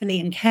respectfully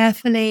and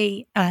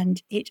carefully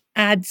and it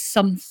adds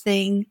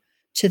something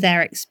to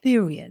their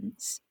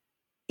experience,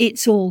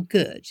 it's all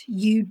good.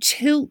 You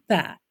tilt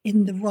that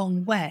in the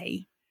wrong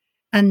way,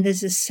 and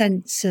there's a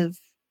sense of,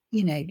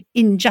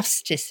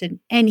 injustice in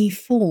any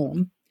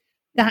form,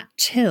 that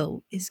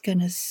tilt is going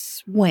to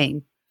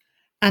swing,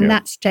 and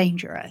that's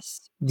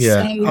dangerous.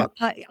 Yeah. So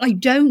I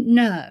don't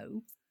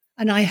know,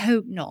 and I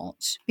hope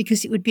not,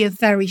 because it would be a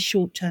very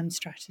short-term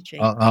strategy.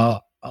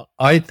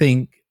 I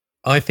think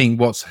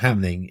what's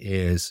happening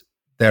is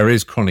there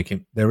is chronic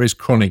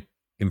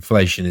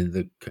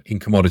inflation in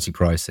commodity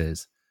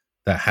prices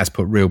that has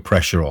put real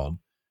pressure on.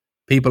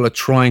 People are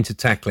trying to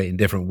tackle it in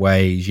different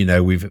ways.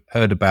 We've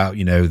heard about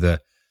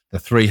the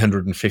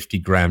 350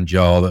 gram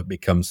jar that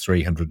becomes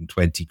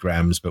 320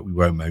 grams, but we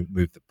won't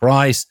move the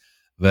price,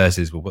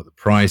 versus we'll put the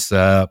price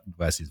up,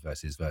 versus.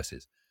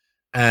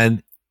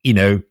 And,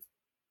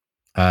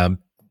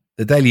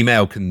 the Daily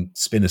Mail can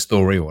spin a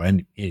story, or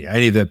any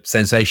of the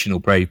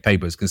sensational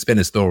papers can spin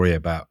a story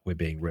about we're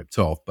being ripped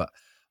off. But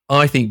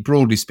I think,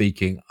 broadly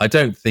speaking, I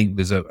don't think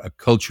there's a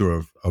culture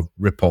of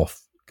rip-off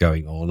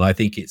going on. I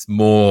think it's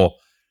more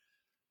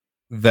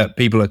that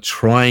people are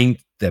trying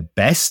their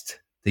best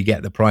to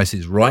get the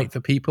prices right for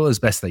people as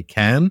best they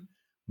can.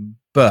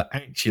 But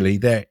actually,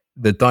 the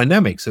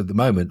dynamics at the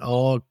moment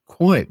are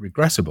quite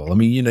regressible. I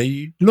mean,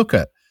 you look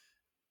at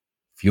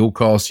fuel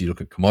costs, you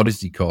look at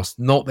commodity costs,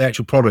 not the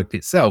actual product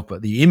itself,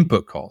 but the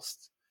input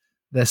costs.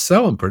 They're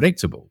so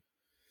unpredictable.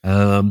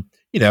 And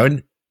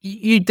there's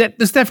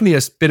definitely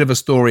a bit of a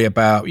story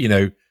about,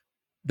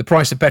 the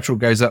price of petrol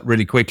goes up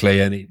really quickly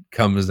and it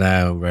comes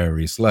down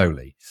very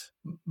slowly.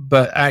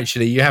 But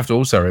actually, you have to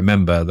also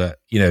remember that,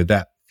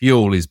 that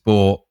fuel is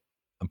bought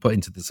and put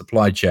into the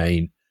supply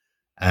chain.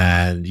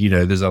 And,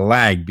 there's a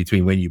lag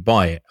between when you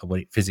buy it and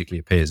when it physically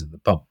appears at the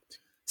pump.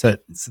 So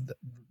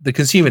the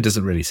consumer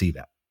doesn't really see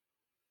that.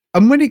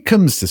 And when it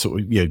comes to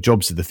sort of,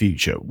 jobs of the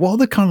future, what are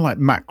the kind of like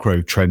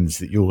macro trends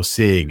that you're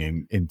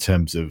seeing in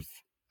terms of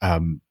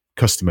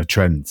customer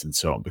trends and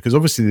so on? Because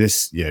obviously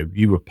this,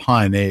 you were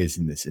pioneers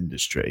in this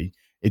industry.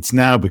 It's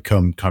now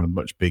become kind of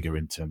much bigger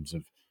in terms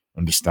of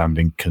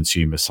understanding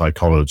consumer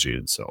psychology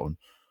and so on.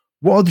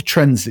 What are the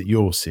trends that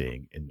you're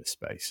seeing in this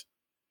space?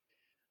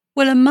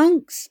 Well,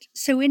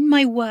 in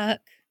my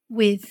work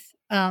with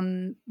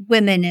women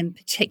in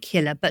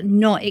particular, but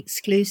not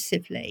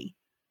exclusively,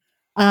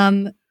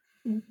 I've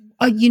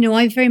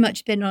very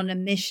much been on a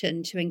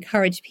mission to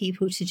encourage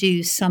people to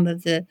do some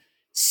of the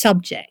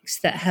subjects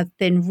that have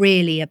been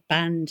really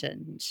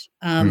abandoned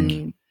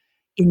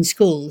in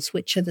schools,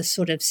 which are the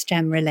sort of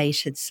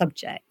STEM-related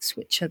subjects,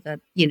 which are the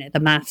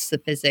maths, the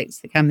physics,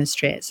 the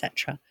chemistry,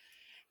 etc.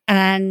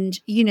 And,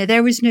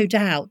 there is no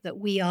doubt that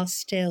we are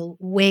still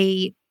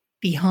way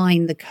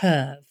behind the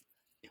curve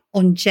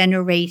on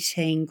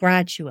generating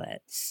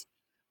graduates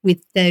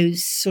with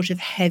those sort of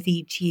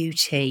heavy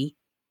duty,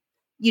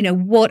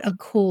 what are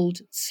called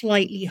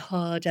slightly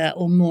harder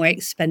or more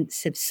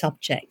expensive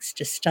subjects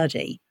to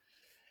study.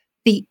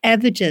 The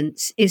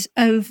evidence is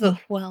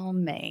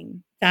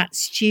overwhelming that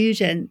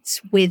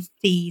students with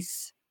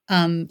these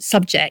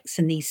subjects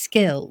and these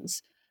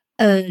skills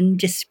earn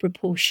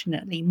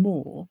disproportionately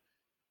more,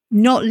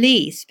 not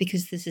least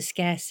because there's a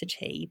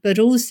scarcity, but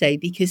also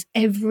because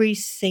every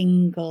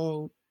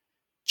single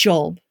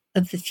job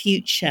of the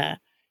future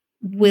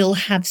will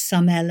have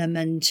some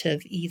element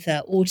of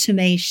either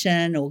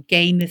automation or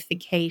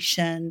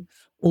gamification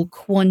or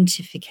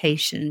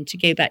quantification, to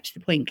go back to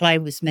the point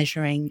Clive was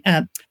mentioning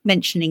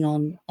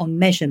on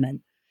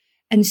measurement.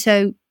 And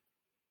so,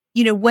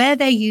 where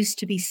there used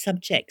to be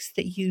subjects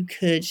that you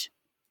could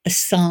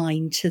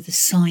assign to the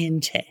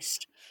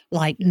scientist,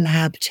 like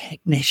lab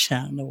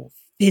technician or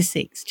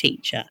physics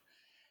teacher,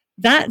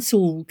 that's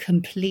all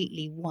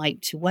completely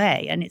wiped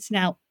away. And it's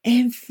now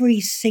every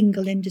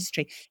single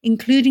industry,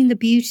 including the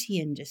beauty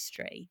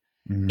industry,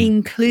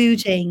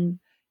 including,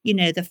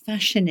 the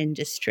fashion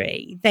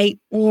industry. They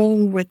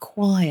all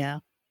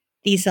require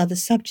these other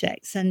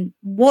subjects. And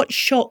what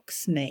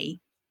shocks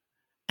me,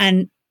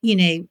 and,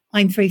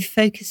 I'm very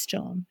focused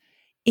on,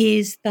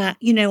 is that,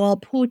 our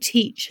poor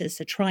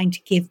teachers are trying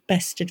to give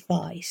best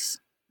advice.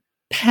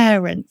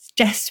 Parents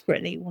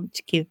desperately want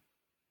to give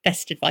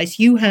best advice.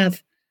 You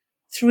have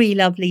 3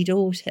 lovely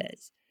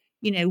daughters.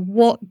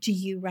 What do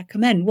you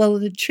recommend? Well,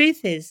 the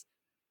truth is,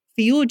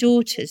 for your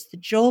daughters, the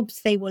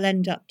jobs they will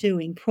end up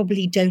doing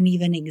probably don't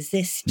even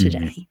exist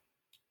today.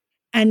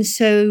 And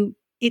so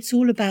it's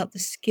all about the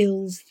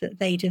skills that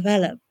they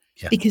develop,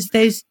 because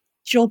those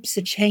jobs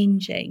are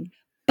changing.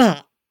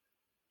 But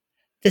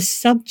the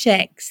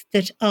subjects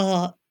that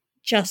are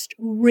just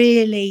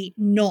really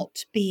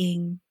not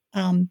being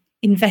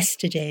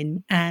invested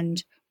in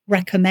and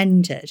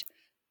recommended.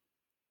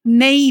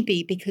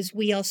 Maybe because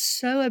we are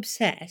so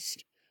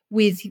obsessed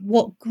with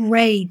what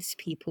grades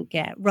people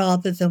get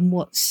rather than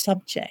what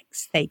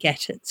subjects they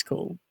get at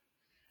school.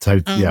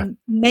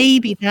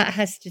 Maybe that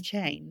has to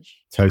change.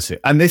 Totally.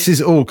 And this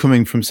is all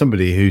coming from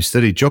somebody who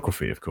studied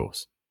geography, of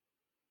course.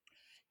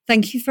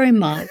 Thank you very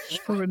much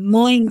for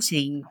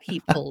reminding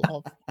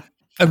people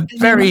of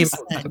very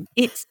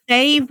it's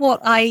say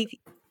what I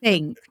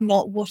think,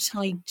 not what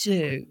I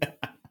do.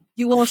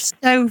 You are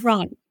so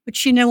right. But,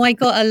 I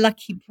got a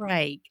lucky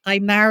break. I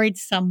married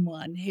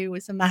someone who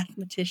was a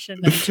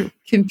mathematician and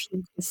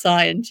computer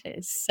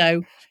scientist.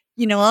 So,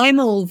 I'm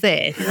all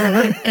this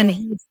and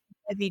he's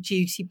heavy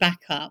duty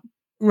backup.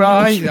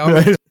 Right.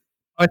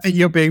 I think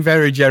you're being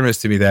very generous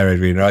to me there,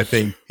 Edwina. I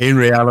think in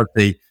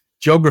reality,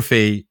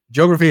 geography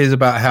is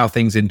about how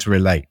things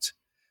interrelate.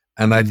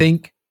 And I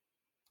think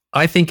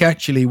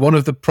actually one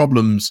of the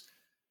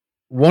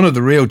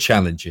real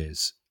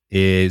challenges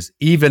is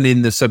even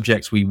in the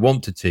subjects we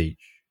want to teach,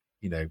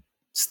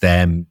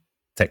 STEM,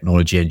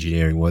 technology,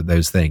 engineering,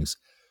 those things.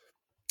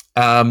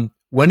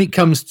 When it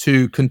comes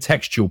to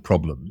contextual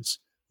problems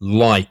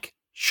like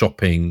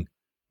shopping,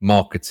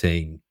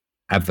 marketing,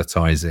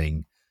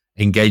 advertising,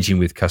 engaging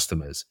with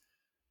customers,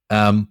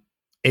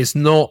 it's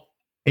not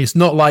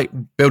like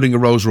building a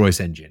Rolls-Royce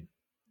engine.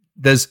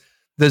 There's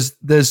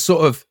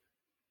sort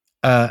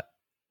of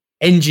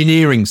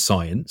engineering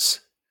science,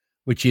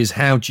 which is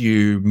how do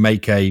you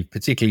make a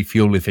particularly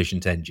fuel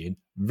efficient engine?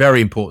 Very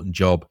important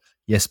job.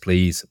 Yes,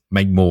 please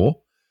make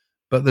more.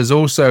 But there's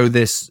also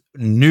this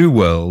new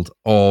world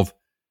of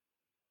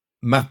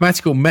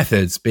mathematical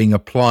methods being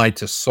applied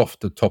to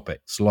softer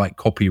topics like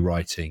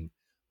copywriting,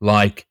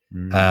 like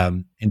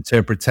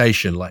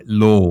interpretation, like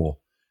law.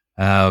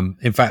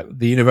 In fact,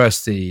 the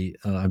university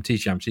I'm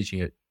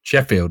teaching at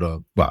Sheffield, I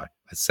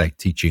say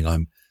teaching,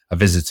 I'm a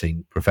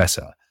visiting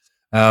professor.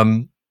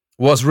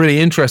 What's really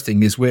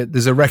interesting is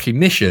there's a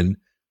recognition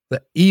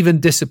that even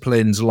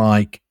disciplines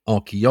like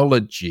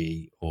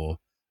archaeology or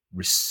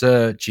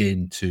research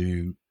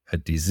into a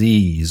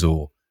disease,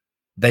 or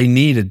they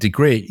need a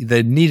degree,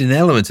 they need an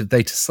element of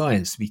data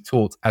science to be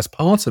taught as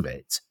part of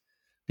it,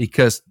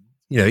 because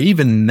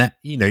even that,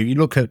 you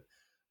look at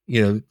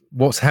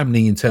what's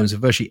happening in terms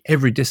of virtually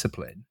every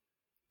discipline,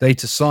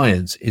 data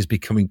science is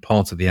becoming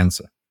part of the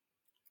answer.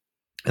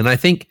 And I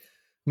think,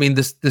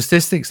 the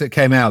statistics that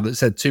came out that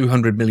said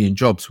 200 million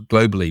jobs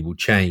globally will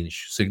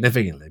change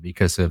significantly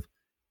because of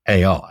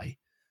AI.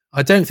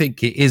 I don't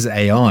think it is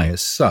AI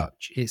as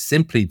such. It's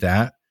simply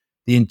that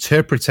the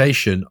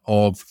interpretation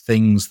of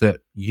things that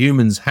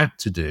humans have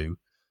to do,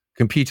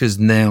 computers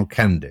now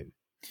can do.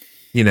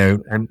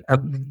 And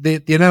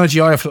the analogy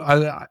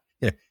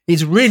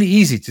it's really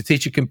easy to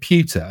teach a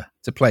computer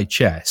to play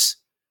chess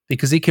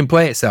because it can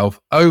play itself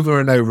over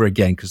and over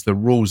again because the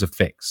rules are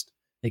fixed.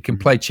 It can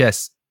play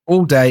chess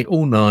all day,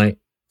 all night,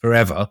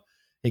 forever.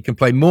 It can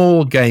play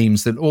more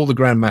games than all the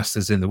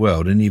grandmasters in the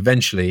world, and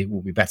eventually it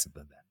will be better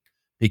than them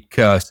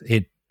because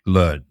it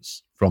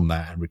learns from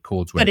that and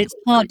records. But it's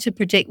hard to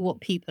predict what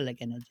people are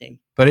going to do.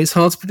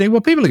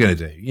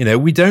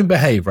 We don't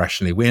behave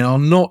rationally. We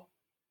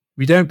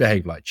don't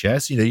behave like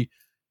chess.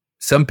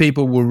 Some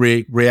people will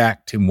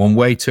react in one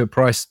way to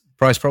price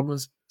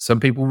problems. Some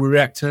people will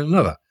react in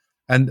another.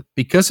 And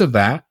because of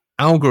that,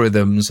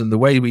 algorithms and the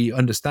way we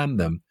understand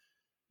them,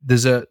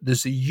 there's a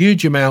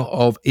huge amount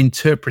of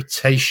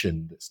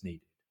interpretation that's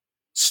needed.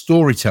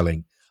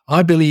 Storytelling.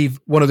 I believe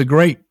one of the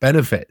great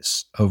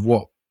benefits of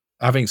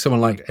having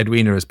someone like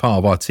Edwina as part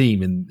of our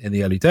team in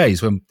the early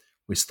days when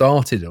we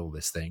started all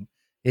this thing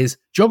is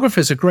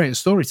geographers are great at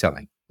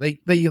storytelling.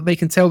 They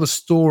can tell the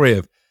story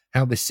of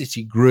how the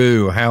city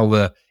grew, how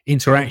the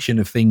interaction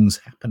of things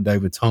happened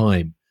over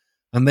time,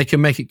 and they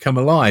can make it come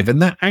alive. And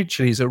that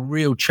actually is a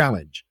real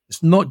challenge.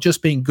 It's not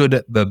just being good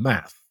at the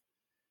math.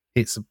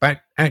 It's about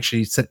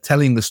actually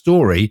telling the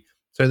story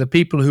so the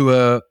people who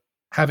are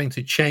having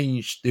to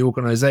change the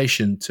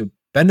organization to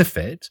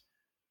benefit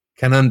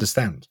can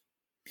understand.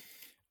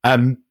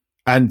 And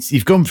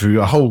you've gone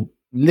through a whole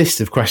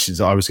list of questions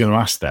that I was going to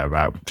ask there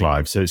about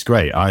Clive. So it's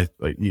great.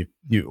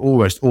 You're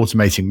almost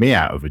automating me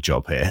out of a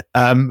job here.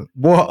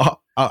 What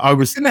I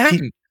was going to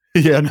happen.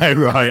 Yeah, no,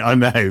 right. I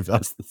know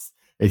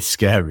it's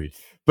scary,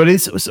 but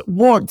it's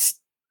what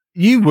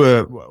you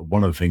were.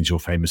 One of the things you're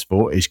famous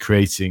for is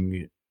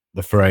creating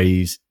the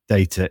phrase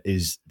 "data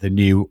is the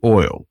new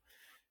oil."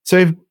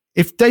 So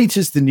if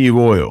data's the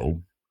new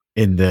oil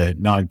in the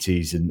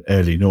 90s and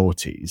early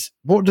noughties,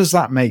 what does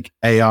that make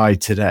AI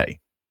today?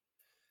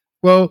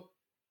 Well,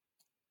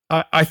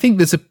 I think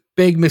there's a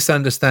big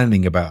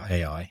misunderstanding about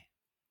AI.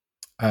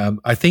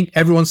 I think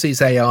everyone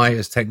sees AI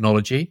as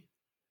technology.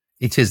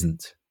 It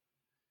isn't.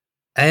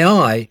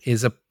 AI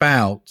is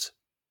about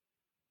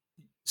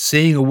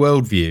seeing a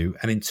worldview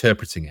and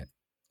interpreting it.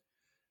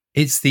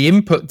 It's the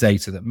input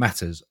data that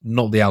matters,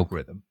 not the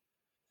algorithm.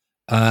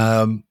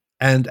 And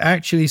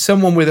actually,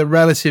 someone with a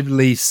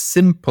relatively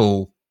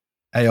simple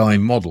AI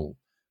model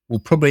will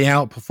probably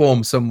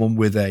outperform someone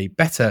with a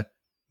better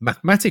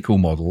mathematical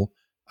model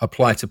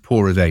apply to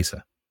poorer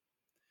data.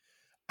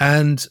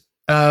 And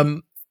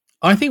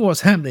I think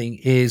what's happening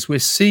is we're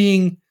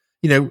seeing,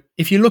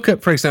 if you look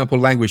at, for example,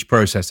 language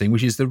processing,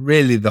 which is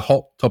really the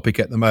hot topic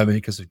at the moment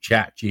because of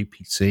Chat,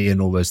 GPT,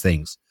 and all those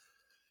things,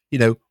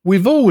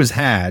 we've always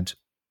had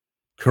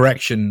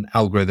correction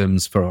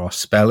algorithms for our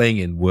spelling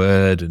in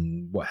Word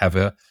and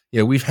whatever.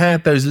 We've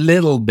had those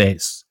little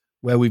bits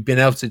where we've been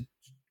able to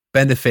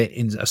benefit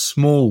in a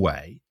small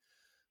way.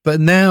 But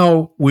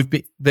now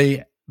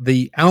the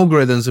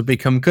algorithms have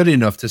become good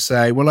enough to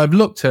say, well, I've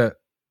looked at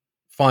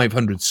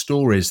 500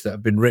 stories that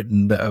have been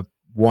written that are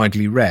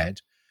widely read,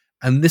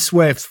 and this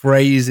way of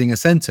phrasing a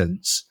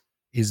sentence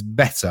is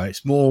better.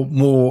 It's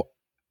more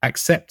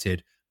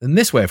accepted than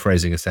this way of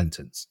phrasing a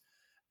sentence.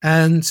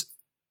 And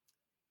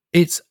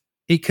it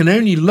can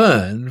only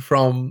learn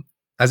from,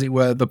 as it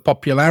were, the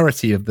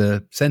popularity of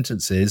the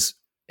sentences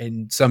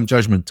in some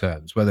judgment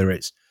terms, whether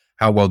it's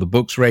how well the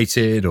book's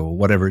rated or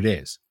whatever it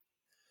is.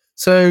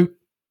 So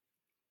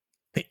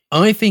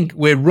I think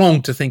we're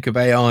wrong to think of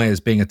AI as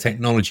being a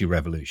technology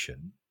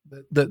revolution.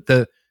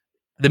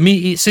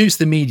 It suits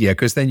the media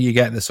because then you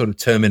get the sort of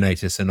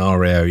Terminator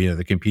scenario,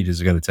 the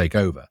computers are going to take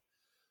over.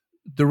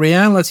 The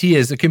reality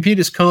is the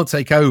computers can't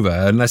take over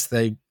unless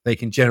they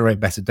can generate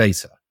better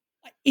data.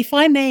 If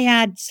I may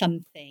add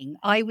something,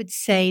 I would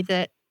say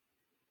that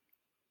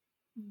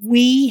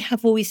we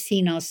have always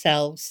seen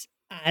ourselves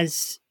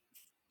as,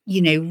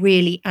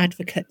 really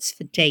advocates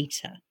for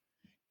data.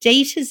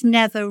 Data's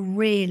never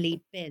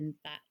really been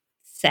that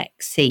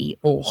sexy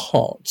or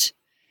hot.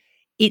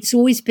 It's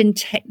always been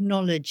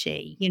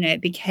technology.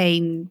 It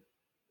became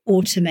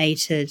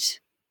automated,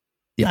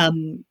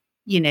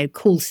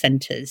 call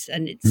centers,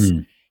 and it's,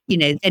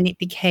 then it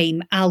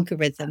became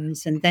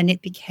algorithms, and then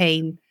it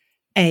became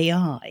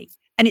AI.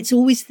 And it's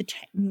always the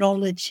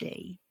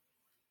technology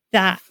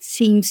that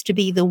seems to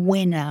be the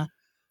winner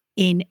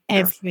in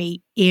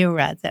every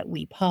era that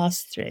we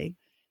pass through.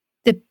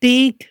 The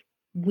big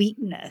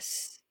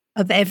weakness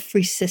of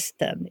every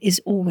system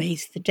is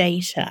always the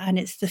data, and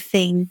it's the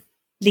thing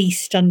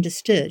least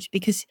understood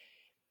because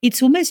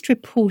it's almost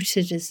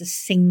reported as a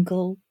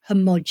single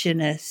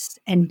homogeneous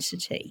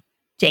entity,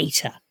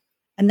 data.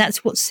 And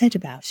that's what's said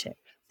about it.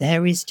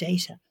 There is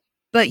data.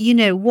 But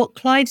what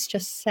Clive's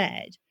just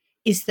said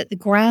is that the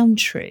ground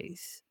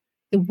truth,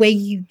 the way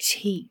you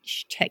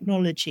teach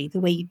technology, the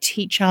way you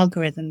teach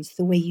algorithms,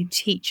 the way you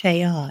teach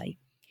AI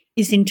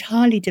is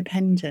entirely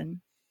dependent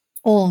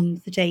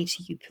on the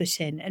data you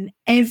put in. And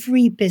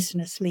every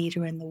business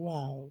leader in the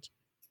world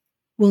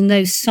will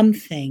know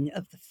something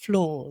of the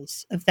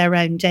flaws of their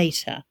own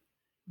data.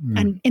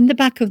 And in the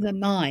back of their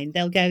mind,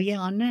 they'll go,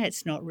 I know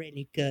it's not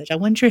really good. I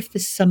wonder if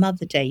there's some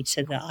other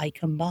data that I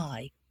can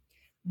buy.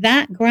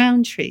 That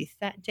ground truth,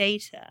 that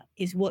data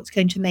is what's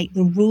going to make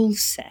the rule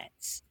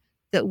sets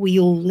that we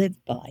all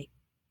live by.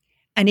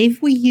 And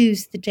if we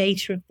use the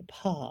data of the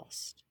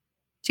past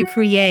to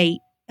create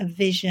a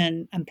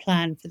vision and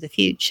plan for the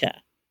future,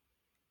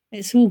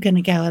 it's all going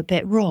to go a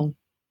bit wrong.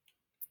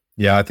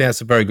 Yeah, I think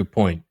that's a very good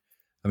point.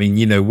 I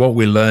mean, what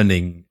we're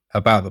learning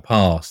about the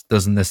past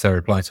doesn't necessarily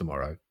apply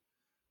tomorrow.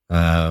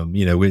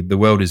 The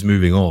world is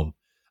moving on.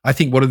 I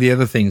think one of the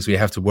other things we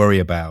have to worry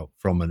about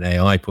from an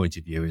AI point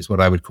of view is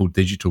what I would call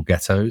digital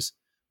ghettos,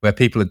 where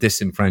people are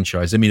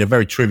disenfranchised. I mean, a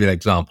very trivial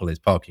example is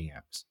parking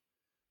apps.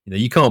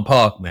 You can't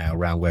park now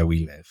around where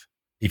we live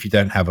if you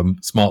don't have a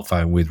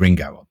smartphone with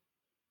Ringo on.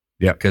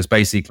 Yeah. Because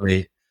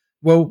basically,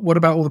 well, what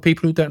about all the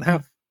people who don't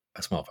have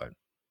a smartphone?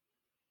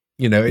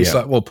 It's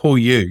like, well, poor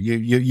you.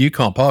 You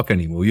can't park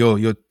anymore.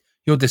 You're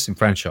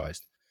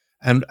disenfranchised.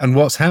 And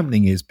what's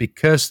happening is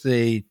because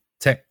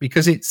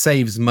it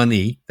saves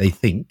money, they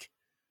think,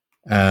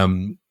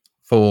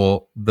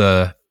 for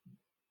the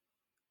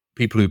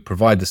people who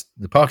provide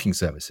the parking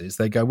services,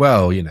 they go,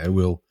 well,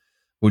 we'll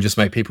just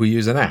make people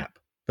use an app,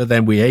 but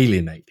then we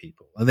alienate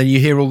people. And then you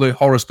hear all the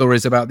horror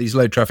stories about these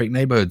low traffic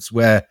neighborhoods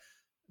where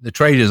the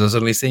traders are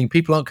suddenly seeing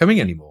people aren't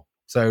coming anymore.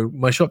 So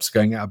my shop's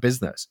going out of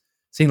business.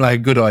 Seemed like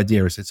a good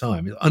idea at the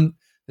time.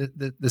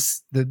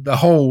 The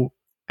whole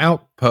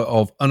output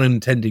of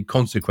unintended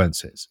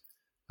consequences,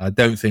 I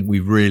don't think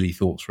we've really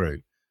thought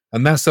through.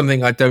 And that's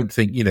something I don't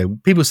think,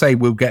 people say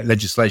we'll get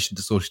legislation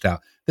to sort it out.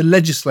 The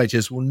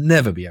legislators will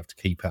never be able to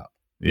keep up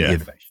with the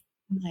innovation.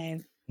 No.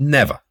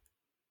 Never.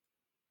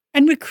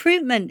 And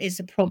recruitment is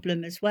a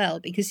problem as well,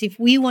 because if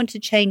we want to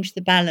change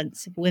the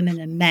balance of women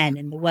and men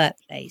in the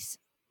workplace,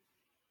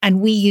 and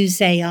we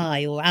use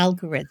AI or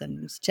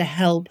algorithms to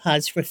help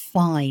us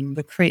refine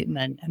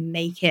recruitment and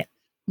make it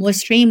more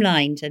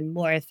streamlined and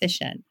more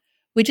efficient,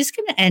 we're just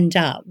going to end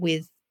up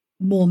with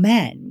more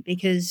men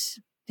because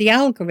the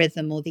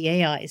algorithm or the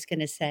AI is going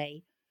to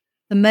say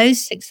the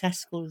most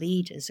successful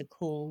leaders are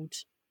called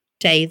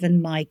Dave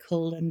and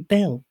Michael and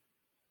Bill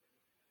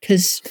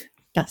because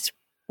that's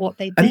what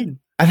they've been.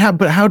 And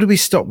how do we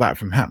stop that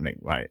from happening,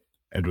 right,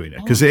 Edwina?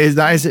 Because it is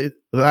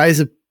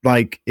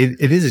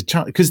a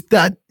challenge, because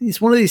that it's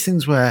one of these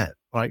things where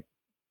like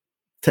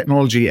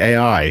technology,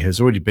 AI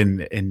has already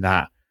been in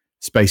that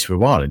space for a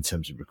while in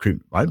terms of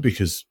recruitment, right?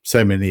 Because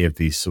so many of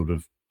these sort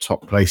of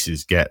top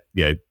places get,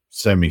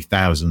 so many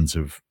thousands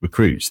of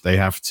recruits, they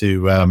have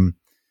to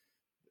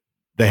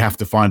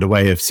find a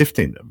way of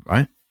sifting them,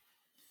 right?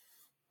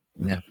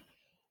 Yeah.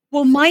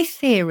 Well, my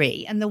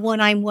theory, and the one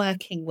I'm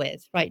working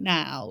with right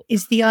now,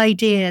 is the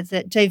idea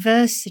that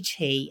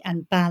diversity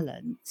and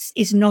balance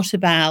is not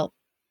about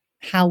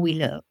how we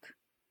look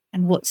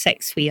and what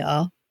sex we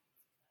are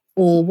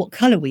or what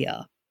color we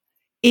are.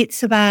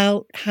 It's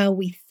about how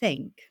we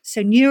think.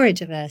 So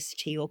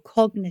neurodiversity or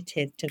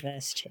cognitive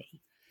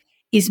diversity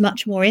is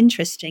much more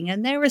interesting.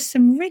 And there are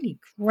some really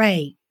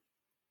great,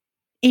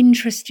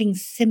 interesting,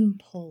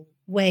 simple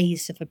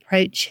ways of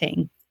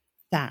approaching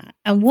that.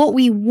 And what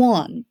we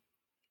want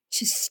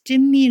to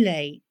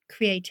stimulate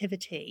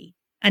creativity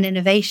and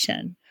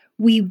innovation,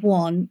 we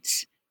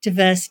want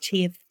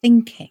diversity of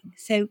thinking.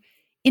 So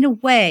in a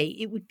way,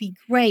 it would be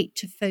great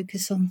to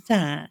focus on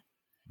that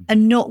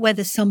and not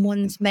whether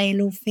someone's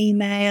male or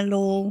female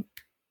or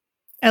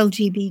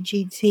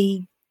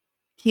LGBTQ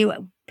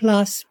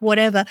plus,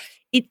 whatever.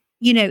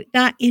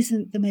 That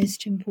isn't the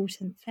most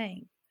important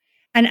thing.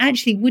 And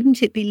actually,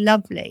 wouldn't it be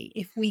lovely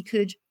if we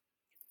could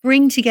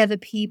bring together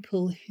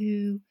people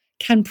who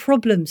can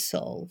problem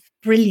solve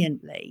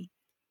brilliantly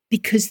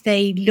because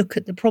they look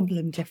at the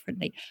problem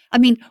differently? I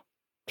mean,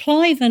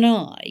 Clive and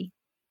I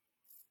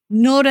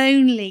not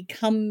only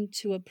come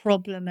to a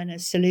problem and a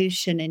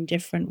solution in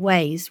different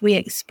ways, we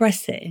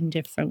express it in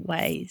different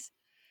ways.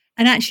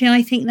 And actually,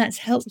 I think that's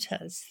helped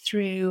us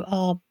through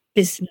our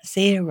business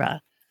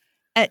era.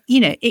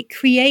 It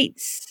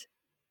creates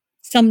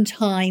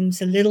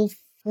sometimes a little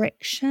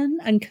friction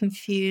and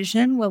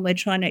confusion when we're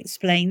trying to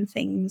explain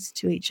things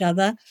to each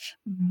other,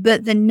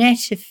 but the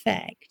net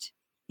effect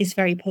is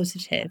very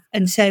positive.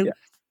 And so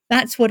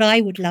that's what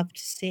I would love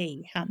to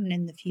see happen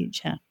in the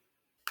future.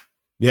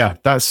 Yeah,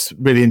 that's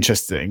really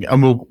interesting.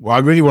 And I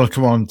really want to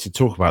come on to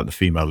talk about the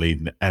female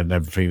lead and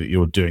everything that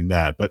you're doing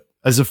there. But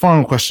as a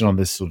final question on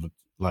this sort of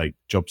like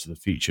jobs of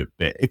the future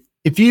bit,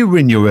 if you were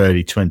in your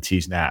early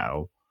 20s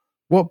now,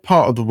 what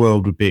part of the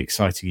world would be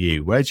exciting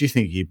you? Where do you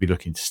think you'd be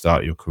looking to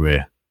start your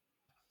career?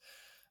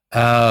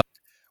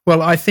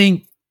 Well, I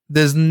think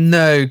there's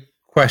no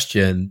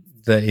question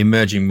that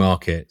emerging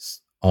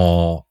markets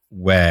are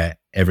where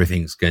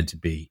everything's going to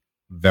be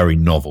very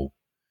novel.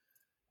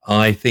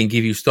 I think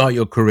if you start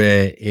your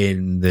career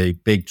in the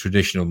big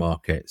traditional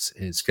markets,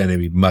 it's going to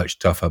be much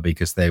tougher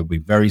because they will be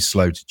very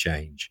slow to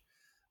change.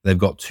 They've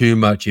got too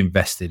much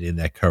invested in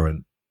their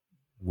current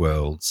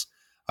worlds.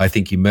 I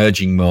think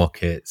emerging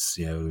markets,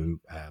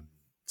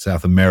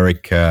 South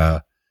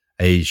America,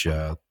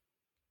 Asia,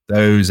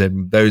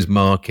 those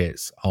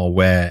markets are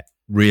where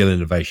real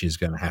innovation is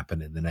going to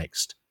happen in the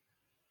next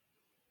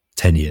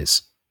 10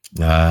 years.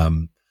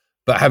 But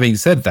having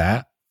said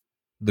that,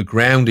 the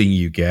grounding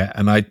you get,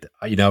 and I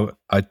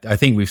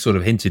think we've sort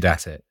of hinted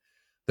at it,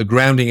 the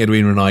grounding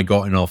Edwina and I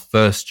got in our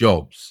first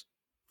jobs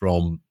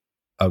from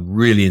a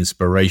really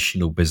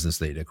inspirational business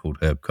leader called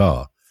Herb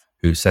Carr,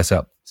 who set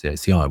up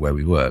CACI where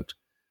we worked,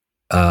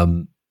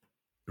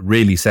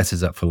 really set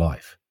us up for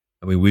life.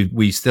 I mean,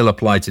 we still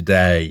apply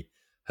today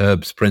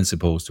Herb's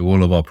principles to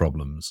all of our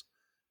problems.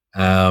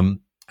 And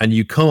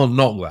you can't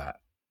knock that.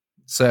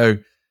 So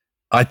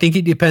I think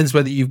it depends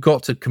whether you've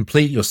got to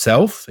complete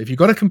yourself. If you've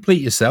got to complete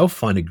yourself,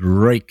 find a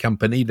great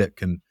company that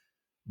can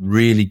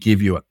really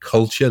give you a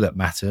culture that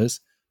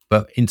matters.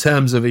 But in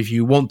terms of if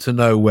you want to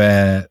know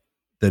where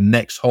the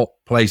next hot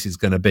place is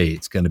going to be,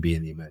 it's going to be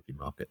in the emerging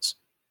markets.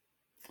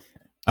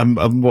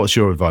 And what's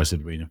your advice,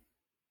 Edwina?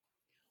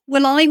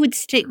 Well, I would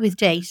stick with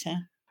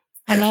data,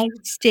 and I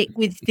would stick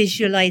with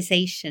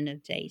visualization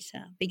of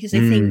data, because I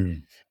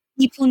think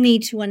people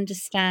need to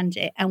understand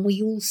it and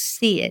we all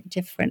see it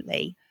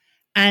differently.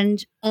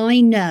 And I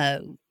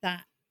know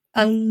that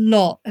a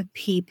lot of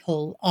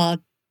people are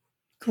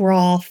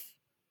graph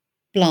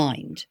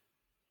blind.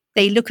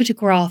 They look at a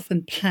graph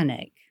and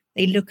panic.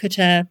 They look at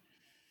a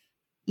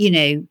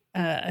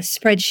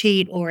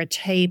spreadsheet or a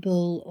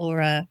table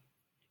or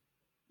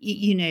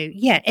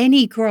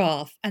any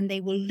graph, and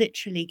they will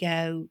literally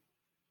go,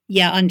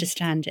 yeah,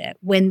 understand it,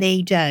 when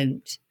they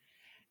don't.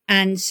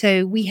 And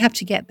so we have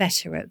to get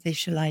better at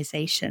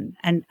visualization.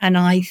 And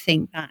I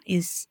think that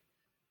is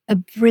a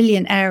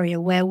brilliant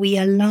area where we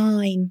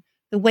align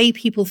the way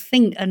people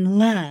think and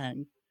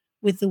learn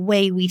with the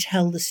way we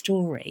tell the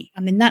story.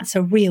 I mean, that's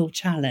a real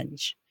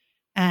challenge.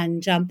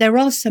 And there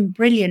are some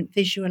brilliant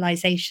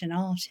visualization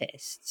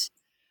artists,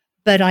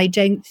 but I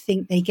don't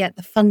think they get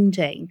the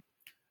funding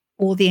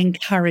or the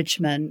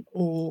encouragement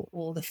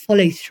or the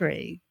follow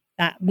through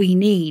that we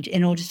need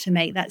in order to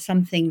make that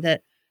something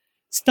that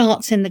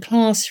starts in the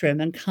classroom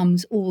and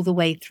comes all the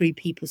way through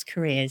people's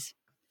careers.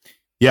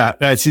 Yeah,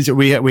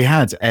 we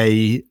had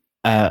a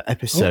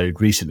episode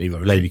recently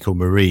with a lady called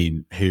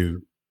Maureen,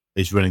 who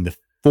is running the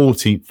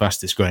 14th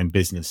fastest growing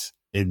business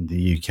in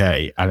the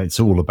UK, and it's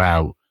all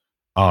about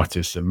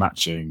artists and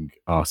matching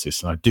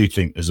artists. And I do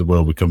think as the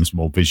world becomes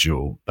more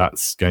visual,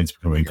 that's going to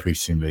become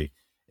increasingly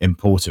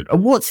important.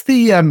 And what's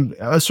the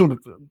sort of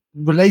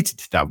related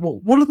to that?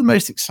 What are the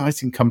most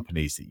exciting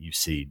companies that you've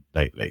seen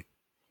lately?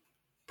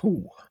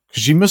 Ooh,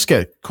 Because you must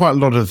get quite a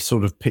lot of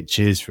sort of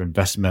pitches for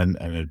investment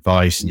and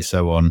advice and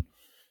so on.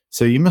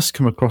 So you must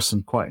come across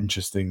some quite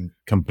interesting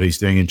companies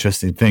doing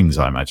interesting things,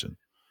 I imagine.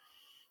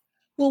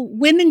 Well,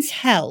 women's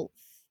health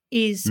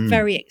is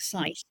very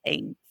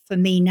exciting for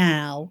me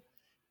now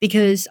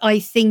because I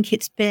think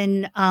it's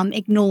been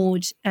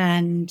ignored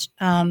and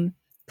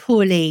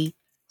poorly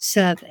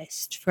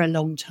serviced for a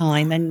long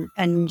time. And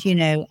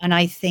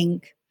I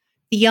think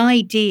the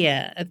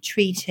idea of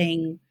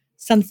treating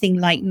something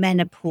like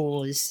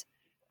menopause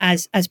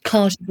as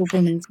part of a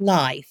woman's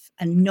life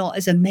and not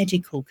as a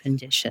medical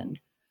condition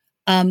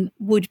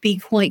would be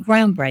quite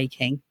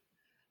groundbreaking.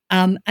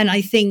 And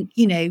I think,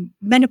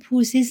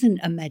 menopause isn't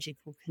a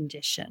medical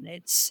condition.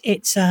 It's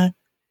a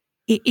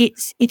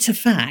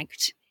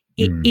fact.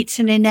 It's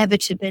an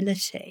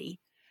inevitability.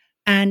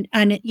 And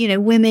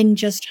women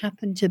just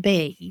happen to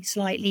be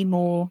slightly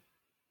more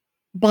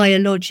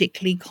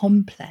biologically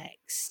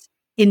complex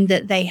in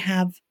that they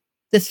have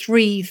the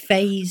three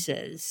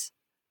phases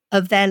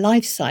of their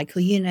life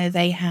cycle.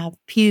 They have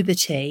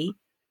puberty,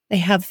 they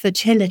have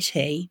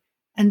fertility,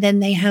 and then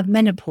they have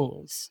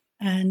menopause.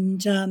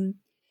 And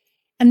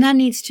that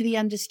needs to be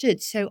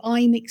understood. So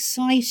I'm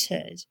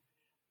excited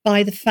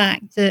by the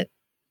fact that,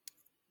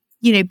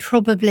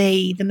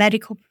 probably the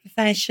medical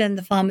profession,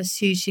 the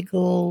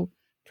pharmaceutical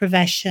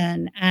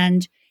profession,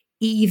 and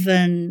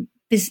even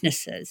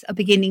businesses are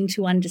beginning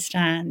to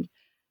understand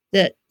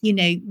that,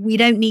 we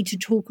don't need to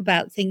talk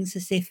about things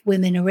as if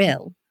women are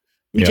ill.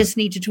 We just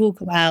need to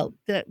talk about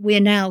that we're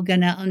now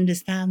going to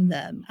understand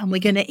them and we're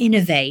going to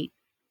innovate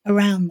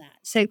around that.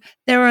 So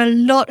there are a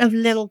lot of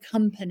little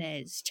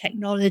companies,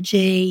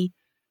 technology,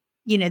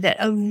 that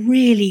are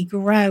really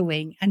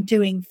growing and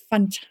doing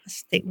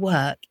fantastic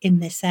work in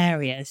this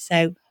area.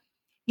 So,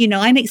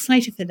 I'm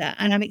excited for that.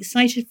 And I'm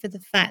excited for the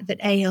fact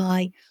that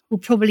AI will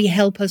probably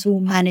help us all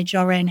manage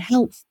our own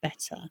health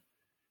better,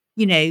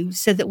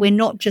 so that we're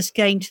not just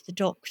going to the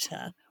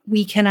doctor.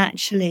 We can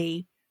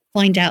actually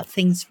find out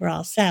things for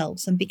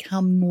ourselves and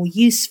become more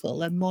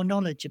useful and more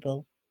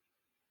knowledgeable.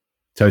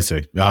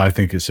 Totally. I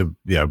think it's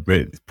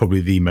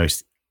probably the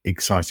most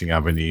exciting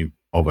avenue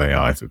of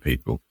AI for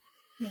people.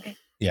 Yeah.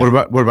 Yeah.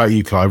 What about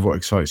you, Clive? What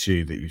excites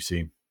you that you've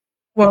seen?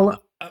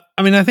 Well,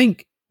 I mean, I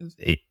think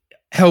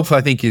health, I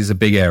think, is a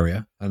big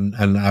area,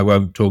 and I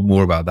won't talk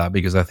more about that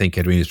because I think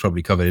Edwina's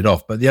probably covered it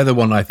off. But the other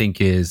one I think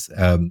is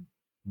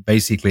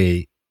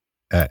basically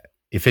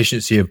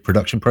efficiency of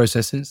production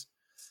processes,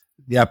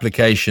 the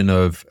application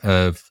of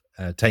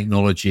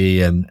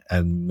technology and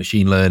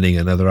machine learning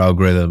and other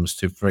algorithms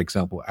to, for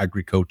example,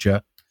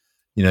 agriculture.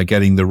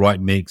 Getting the right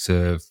mix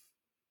of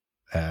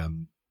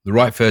the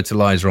right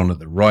fertilizer on at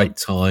the right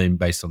time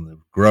based on the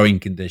growing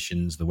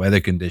conditions, the weather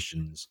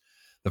conditions,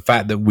 the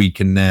fact that we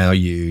can now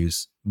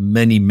use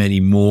many, many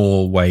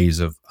more ways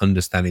of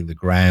understanding the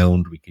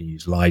ground. We can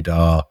use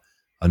LiDAR,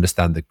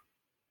 understand the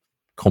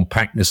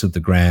compactness of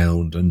the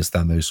ground,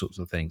 understand those sorts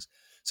of things.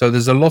 So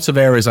there's a lot of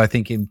areas, I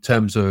think, in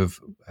terms of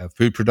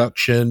food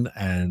production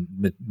and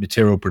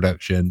material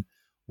production,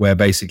 where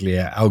basically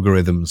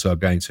algorithms are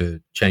going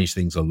to change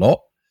things a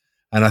lot.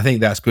 And I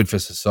think that's good for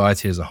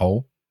society as a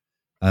whole.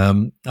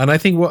 And I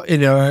think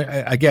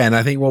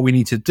I think what we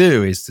need to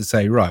do is to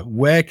say, right,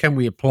 where can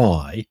we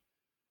apply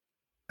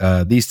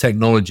these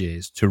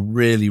technologies to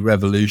really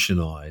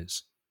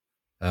revolutionize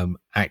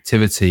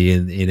activity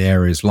in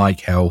areas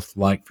like health,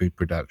 like food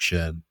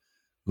production,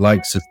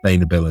 like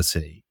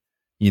sustainability,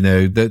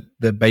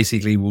 that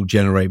basically will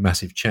generate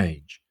massive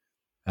change.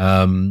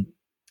 And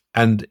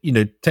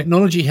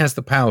technology has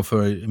the power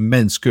for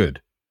immense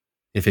good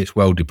if it's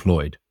well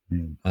deployed.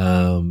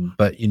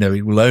 But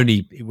it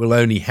will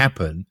only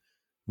happen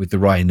with the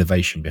right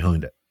innovation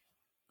behind it.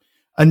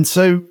 And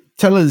so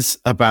tell us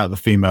about the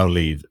female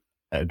lead,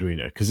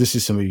 Edwina, because this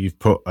is something you've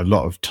put a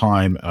lot of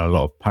time and a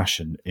lot of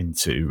passion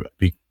into. It'd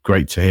be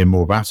great to hear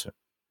more about it.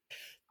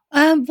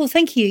 Well,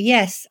 thank you.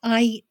 Yes,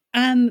 I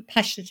am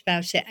passionate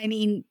about it. I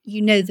mean,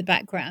 the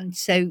background.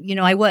 So,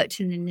 I worked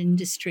in an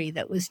industry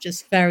that was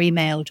just very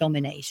male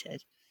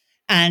dominated.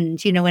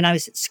 And, when I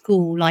was at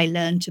school, I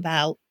learned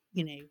about,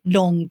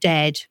 long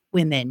dead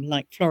women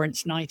like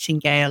Florence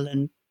Nightingale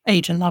and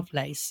Ada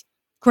Lovelace.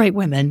 Great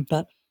women.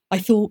 But I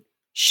thought,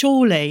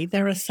 surely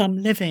there are some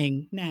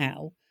living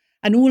now.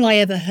 And all I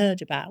ever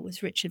heard about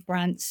was Richard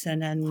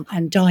Branson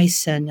and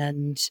Dyson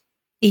and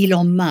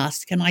Elon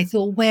Musk. And I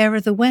thought, where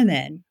are the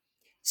women?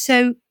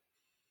 So,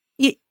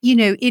 it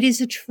is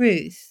a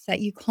truth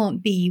that you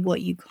can't be what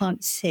you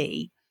can't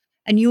see.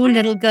 And your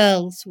little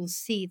girls will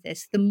see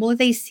this. The more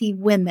they see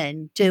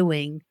women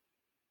doing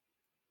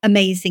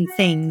amazing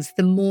things,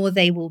 the more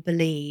they will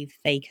believe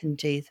they can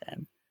do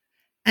them.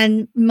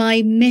 And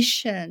my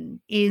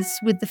mission is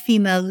with the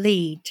female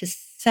lead to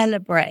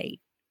celebrate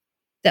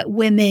that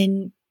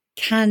women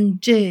can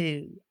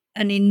do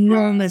an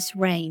enormous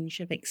range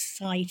of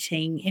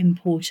exciting,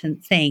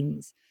 important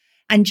things.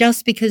 And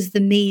just because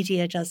the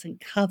media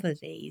doesn't cover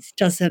these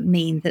doesn't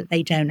mean that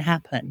they don't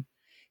happen.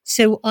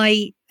 So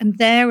I am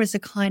there as a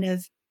kind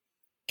of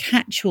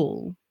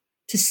catch-all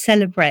to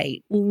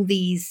celebrate all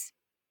these,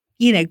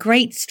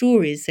 great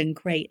stories and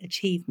great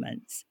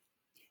achievements.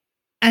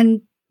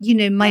 And,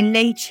 my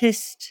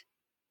latest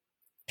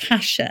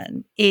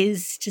passion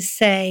is to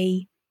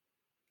say,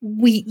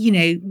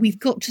 we've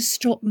got to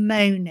stop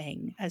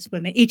moaning as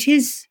women. It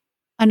is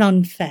an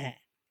unfair,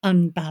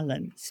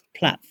 unbalanced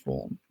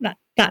platform.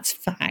 That's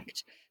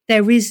fact.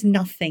 There is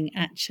nothing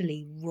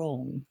actually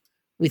wrong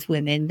with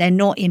women. They're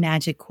not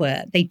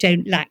inadequate. They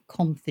don't lack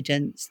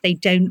confidence. They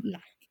don't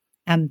lack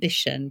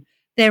ambition.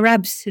 They're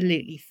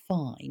absolutely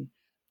fine.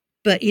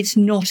 But it's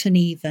not an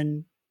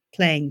even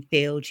playing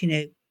field.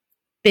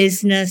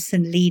 Business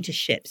and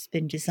leadership's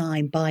been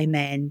designed by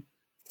men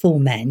for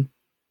men.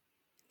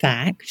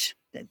 Fact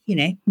that,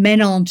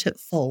 men aren't at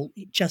fault.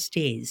 It just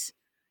is.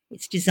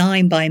 It's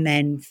designed by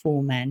men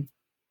for men.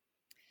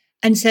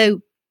 And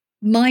so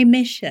my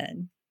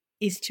mission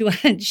is to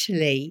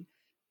actually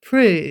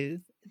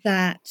prove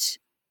that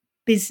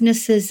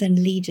businesses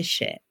and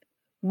leadership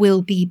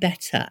will be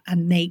better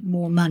and make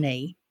more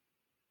money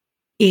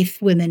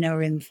if women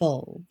are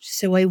involved.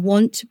 So I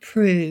want to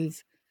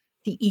prove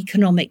the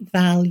economic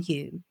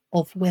value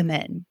of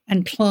women.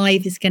 And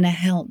Clive is going to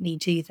help me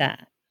do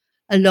that,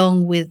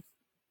 along with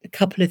a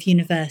couple of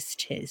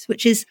universities,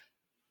 which is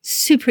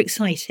super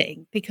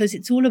exciting because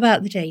it's all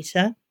about the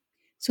data.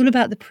 It's all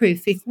about the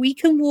proof. If we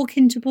can walk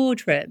into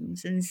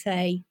boardrooms and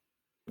say,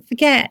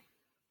 forget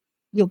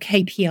your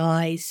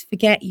KPIs,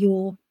 forget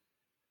your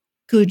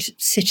good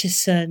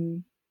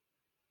citizen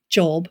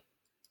job,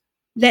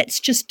 let's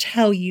just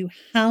tell you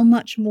how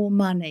much more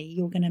money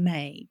you're going to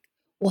make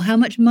or how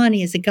much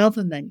money as a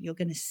government you're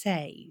going to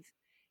save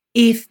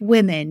if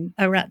women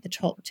are at the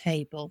top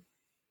table.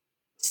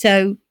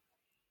 So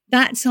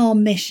that's our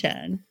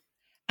mission.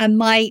 And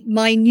my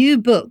new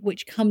book,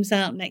 which comes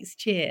out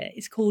next year,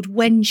 is called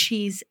When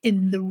She's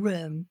in the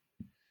Room.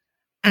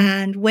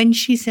 And when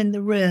she's in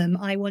the room,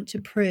 I want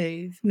to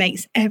prove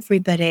makes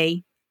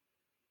everybody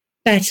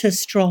better,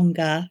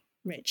 stronger,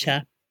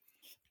 richer.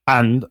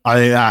 And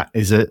that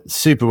is a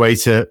super way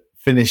to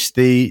finish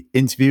the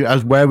interview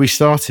as where we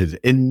started,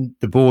 in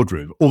the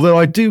boardroom.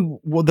 Although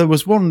there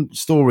was one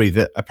story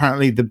that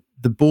apparently the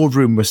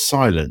boardroom was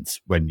silent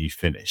when you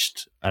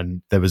finished,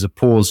 and there was a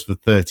pause for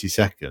 30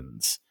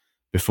 seconds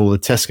before the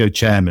Tesco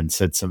chairman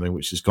said something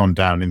which has gone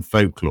down in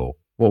folklore.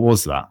 What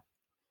was that?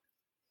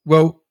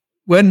 Well,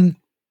 when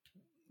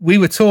we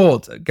were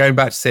taught, going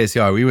back to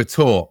CSCI, we were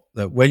taught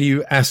that when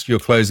you asked your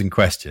closing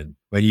question,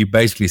 when you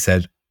basically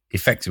said,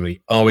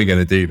 effectively, are we going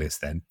to do this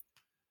then?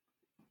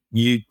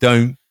 You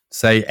don't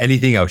say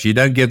anything else. You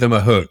don't give them a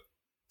hook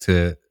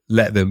to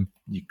let them,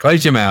 you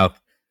close your mouth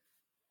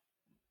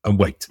and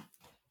wait.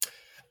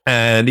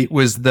 And it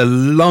was the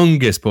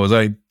longest pause.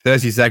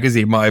 30 seconds,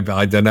 it might have,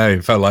 I don't know,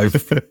 it felt like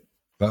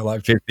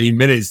 15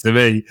 minutes to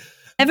me.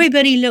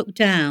 Everybody looked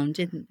down,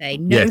 didn't they?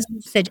 No Yes.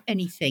 one said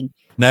anything.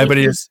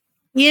 Nobody is.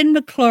 Ian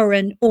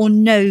McLaurin or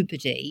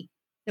nobody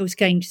that was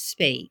going to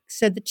speak.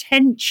 So the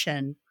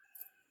tension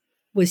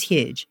was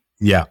huge.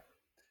 Yeah.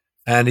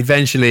 And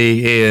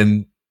eventually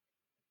Ian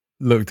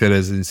looked at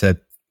us and said,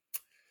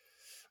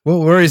 what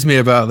worries me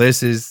about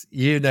this is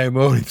you know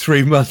more in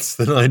 3 months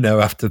than I know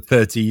after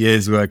 30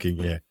 years working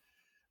here.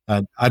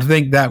 And I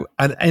think that,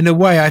 and in a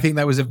way, I think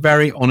that was a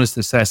very honest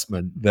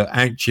assessment that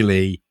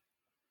actually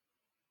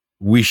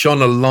we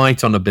shone a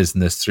light on a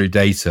business through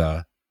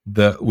data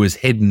that was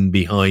hidden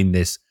behind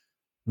this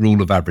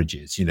rule of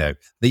averages,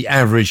 the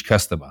average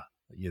customer,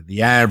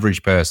 the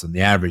average person,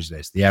 the average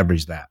this, the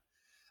average that.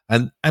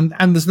 And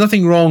there's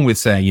nothing wrong with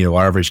saying,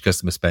 our average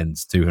customer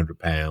spends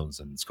 £200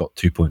 and it's got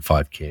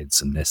 2.5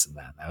 kids and this and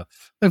that. Now,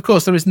 of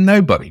course, there is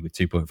nobody with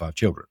 2.5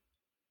 children.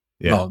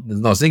 Yeah.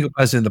 There's not a single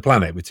person on the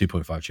planet with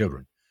 2.5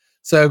 children.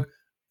 So,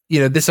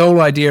 this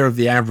whole idea of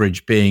the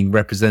average being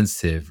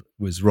representative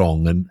was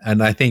wrong.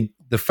 And I think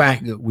the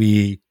fact that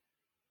we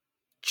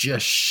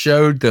just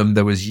showed them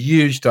there was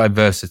huge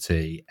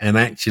diversity and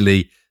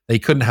actually they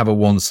couldn't have a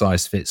one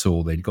size fits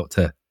all. They'd got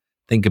to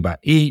think about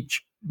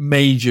each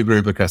major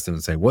group of customers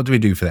and say, what do we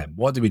do for them?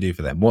 What do we do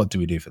for them? What do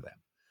we do for them?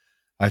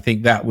 I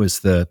think that was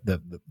the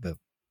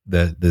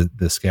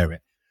scary.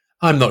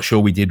 I'm not sure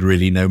we did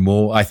really know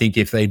more. I think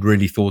if they'd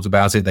really thought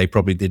about it, they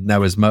probably did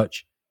know as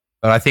much.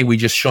 But I think we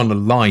just shone a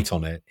light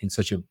on it in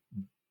such a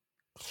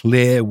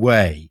clear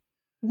way.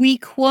 We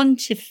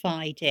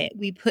quantified it.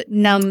 We put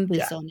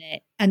numbers on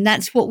it. And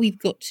that's what we've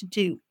got to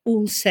do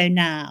also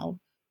now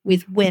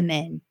with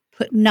women.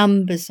 Put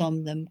numbers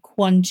on them,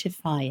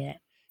 quantify it.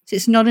 So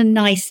it's not a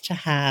nice to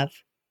have.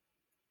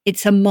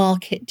 It's a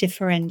market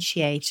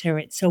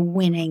differentiator. It's a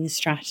winning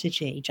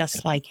strategy,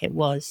 just like it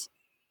was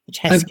for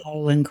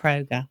Tesco and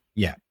Kroger.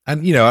 Yeah.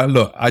 And,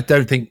 look, I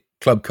don't think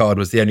Clubcard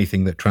was the only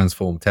thing that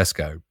transformed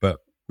Tesco, but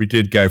we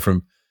did go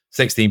from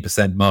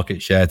 16%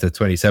 market share to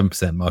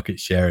 27% market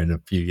share in a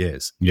few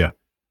years. Yeah.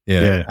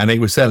 And it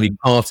was certainly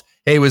part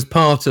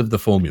of the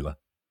formula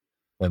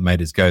that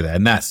made us go there.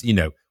 And that's,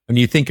 when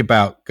you think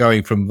about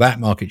going from that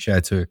market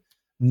share to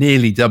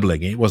nearly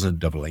doubling it wasn't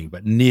doubling,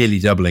 but nearly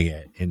doubling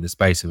it in the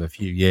space of a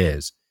few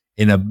years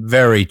in a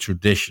very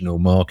traditional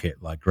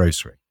market like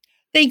grocery.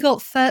 They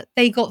got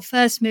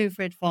first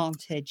mover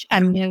advantage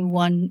and no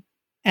one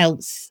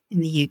else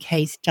in the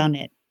UK's done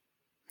it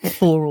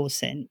before or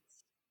since.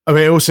 I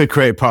mean, it also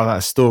created part of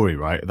that story,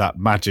 right? That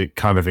magic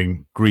kind of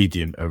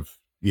ingredient of,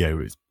 it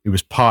was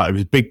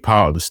a big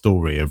part of the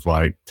story of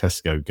like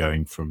Tesco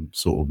going from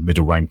sort of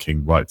middle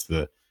ranking right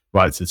to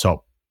the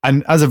top.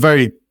 And as a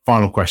very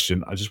final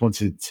question, I just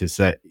wanted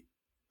to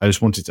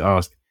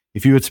ask,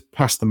 if you were to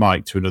pass the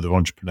mic to another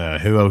entrepreneur,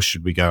 who else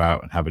should we go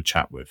out and have a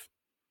chat with?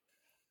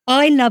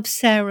 I love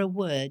Sarah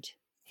Wood,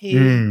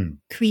 who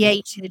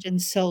created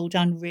and sold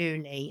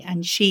Unruly,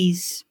 and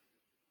she's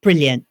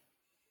brilliant.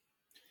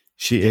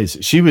 She is.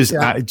 She was,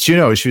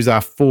 she was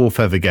our fourth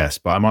ever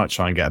guest, but I might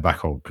try and get her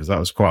back on because that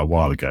was quite a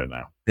while ago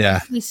now. Yeah.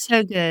 She's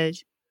so good.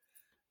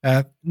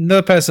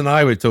 Another person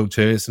I would talk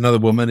to is another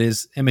woman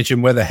is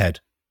Imogen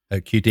Weatherhead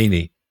at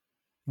Qdini,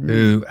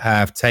 who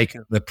have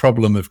taken the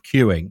problem of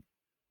queuing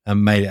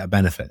and made it a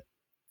benefit.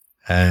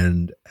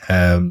 And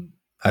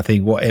I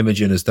think what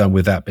Imogen has done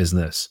with that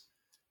business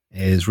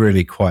is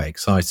really quite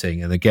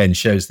exciting. And again,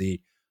 shows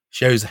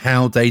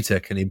how data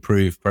can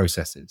improve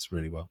processes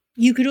really well.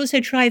 You could also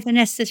try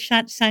Vanessa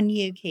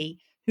Sanyuki,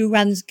 who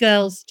runs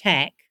Girls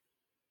Tech,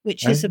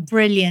 which is a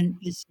brilliant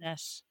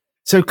business.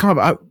 So,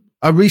 Clive,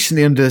 I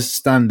recently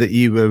understand that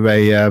you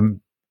were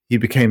you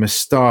became a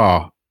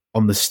star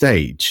on the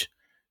stage,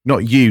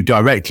 not you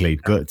directly,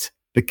 but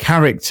the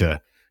character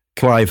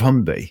Clive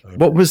Humby.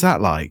 What was that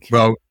like?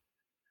 Well,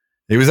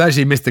 it was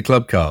actually Mr.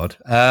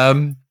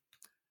 Clubcard.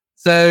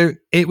 So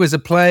it was a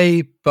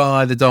play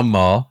by the Dunn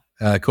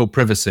called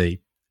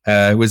Privacy.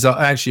 It was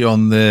actually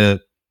on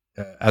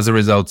as a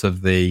result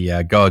of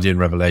the Guardian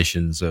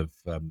revelations of,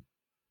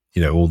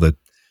 all the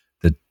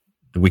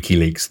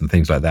WikiLeaks and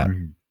things like that.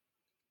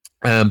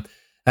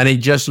 And it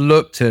just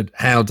looked at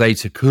how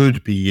data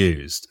could be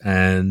used.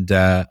 And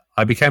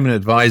I became an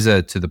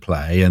advisor to the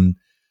play, and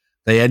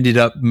they ended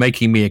up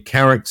making me a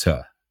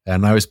character.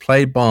 And I was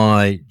played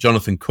by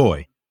Jonathan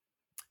Coy,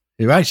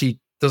 who actually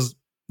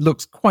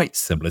looks quite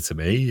similar to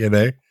me,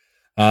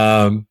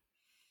 And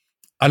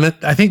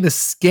I think the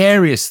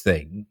scariest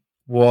thing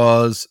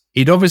was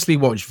he'd obviously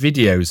watched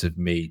videos of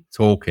me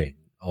talking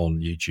on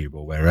YouTube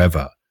or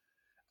wherever,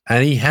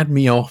 and he had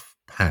me off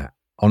pat,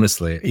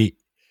 honestly.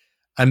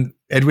 And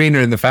Edwina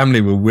and the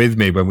family were with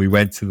me when we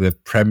went to the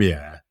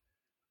premiere,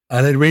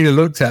 and Edwina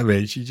looked at me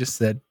and she just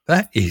said,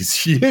 "That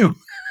is you."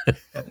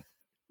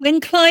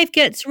 When Clive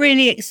gets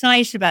really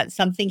excited about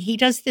something, he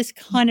does this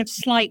kind of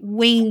slight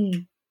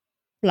wing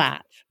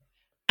flap.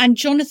 And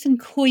Jonathan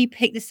Coy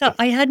picked this up.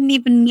 I hadn't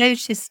even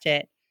noticed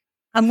it.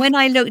 And when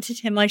I looked at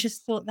him, I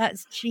just thought,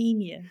 that's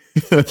genius.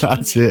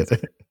 That's it.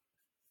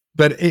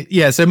 But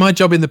so my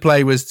job in the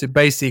play was to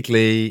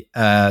basically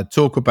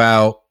talk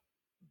about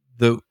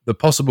the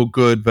possible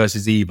good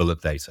versus evil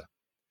of data.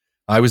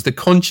 I was the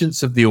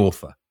conscience of the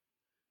author,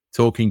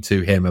 talking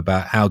to him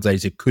about how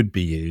data could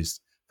be used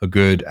for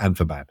good and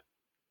for bad.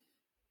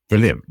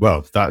 Brilliant.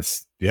 Well,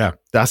 that's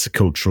a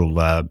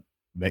cultural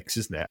mix,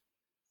 isn't it?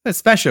 That's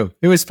special.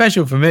 It was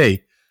special for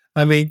me.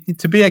 I mean,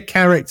 to be a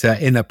character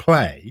in a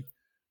play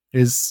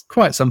is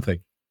quite something.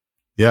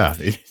 Yeah.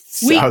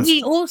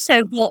 We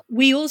also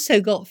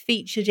got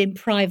featured in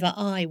Private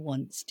Eye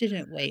once,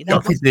 didn't we?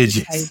 That was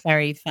so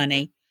very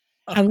funny.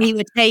 And we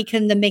were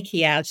taking the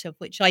Mickey out of,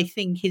 which I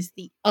think is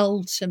the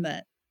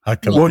ultimate.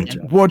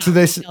 What do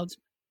this?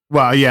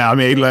 Well, yeah, I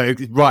mean,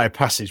 like, write a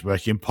passage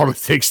working in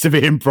politics to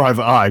be in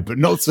Private Eye, but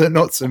not so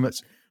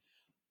much.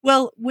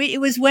 Well,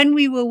 it was when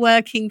we were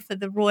working for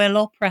the Royal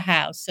Opera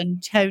House,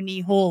 and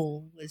Tony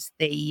Hall was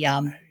the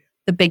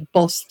big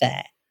boss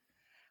there,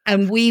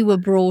 and we were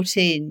brought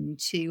in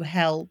to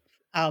help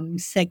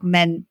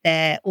segment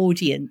their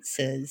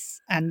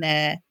audiences and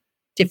their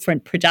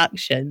different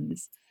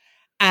productions.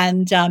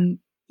 And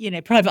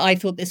Private Eye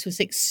thought this was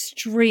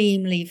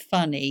extremely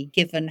funny,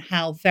 given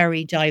how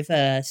very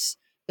diverse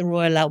the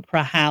Royal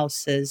Opera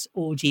House's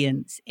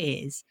audience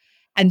is,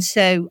 and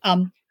so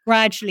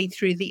gradually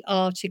through the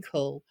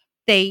article,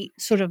 they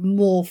sort of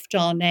morphed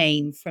our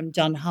name from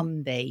Dunn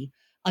Humby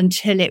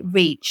until it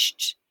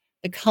reached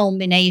the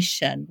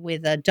culmination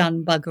with a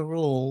Dunn Bugger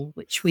All,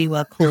 which we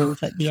were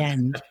called at the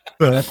end.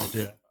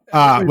 Can't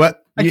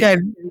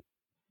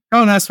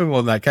ask for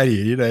more than that, can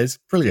you? It's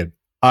brilliant.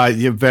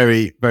 You're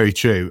very, very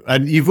true.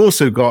 And you've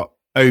also got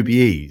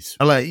OBEs.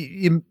 Like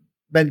you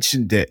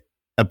mentioned it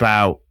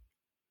about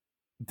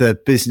the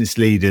business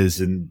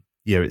leaders and,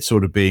 it's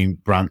sort of being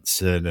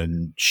Branson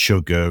and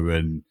Sugar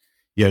and,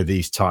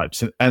 these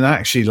types. And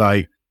actually,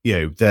 like,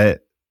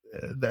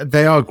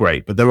 they are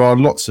great, but there are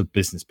lots of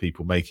business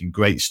people making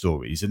great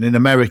stories. And in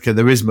America,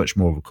 there is much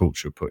more of a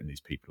culture of putting these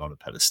people on a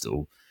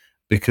pedestal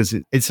because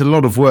it's a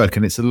lot of work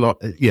and it's a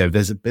lot,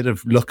 there's a bit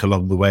of luck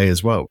along the way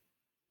as well.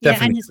 Yeah,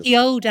 definitely. And as the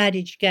old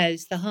adage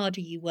goes, the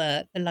harder you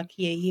work, the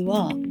luckier you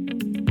are.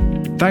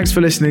 Thanks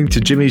for listening to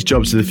Jimmy's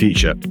Jobs of the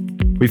Future.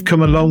 We've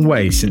come a long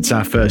way since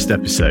our first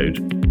episode,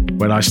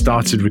 when I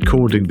started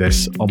recording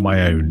this on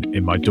my own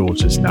in my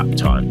daughter's nap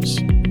times.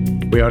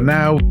 We are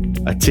now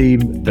a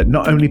team that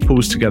not only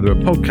pulls together a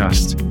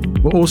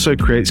podcast, but also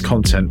creates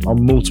content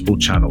on multiple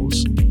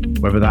channels,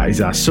 whether that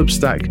is our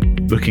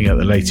Substack, looking at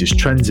the latest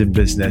trends in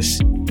business,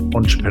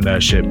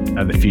 entrepreneurship,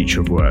 and the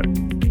future of work.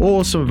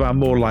 Or some of our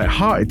more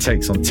light-hearted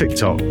takes on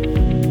TikTok.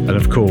 And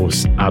of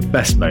course, our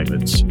best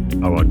moments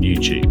are on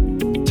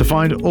YouTube. To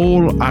find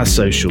all our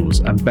socials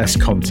and best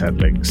content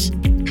links,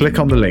 click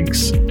on the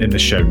links in the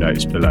show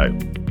notes below.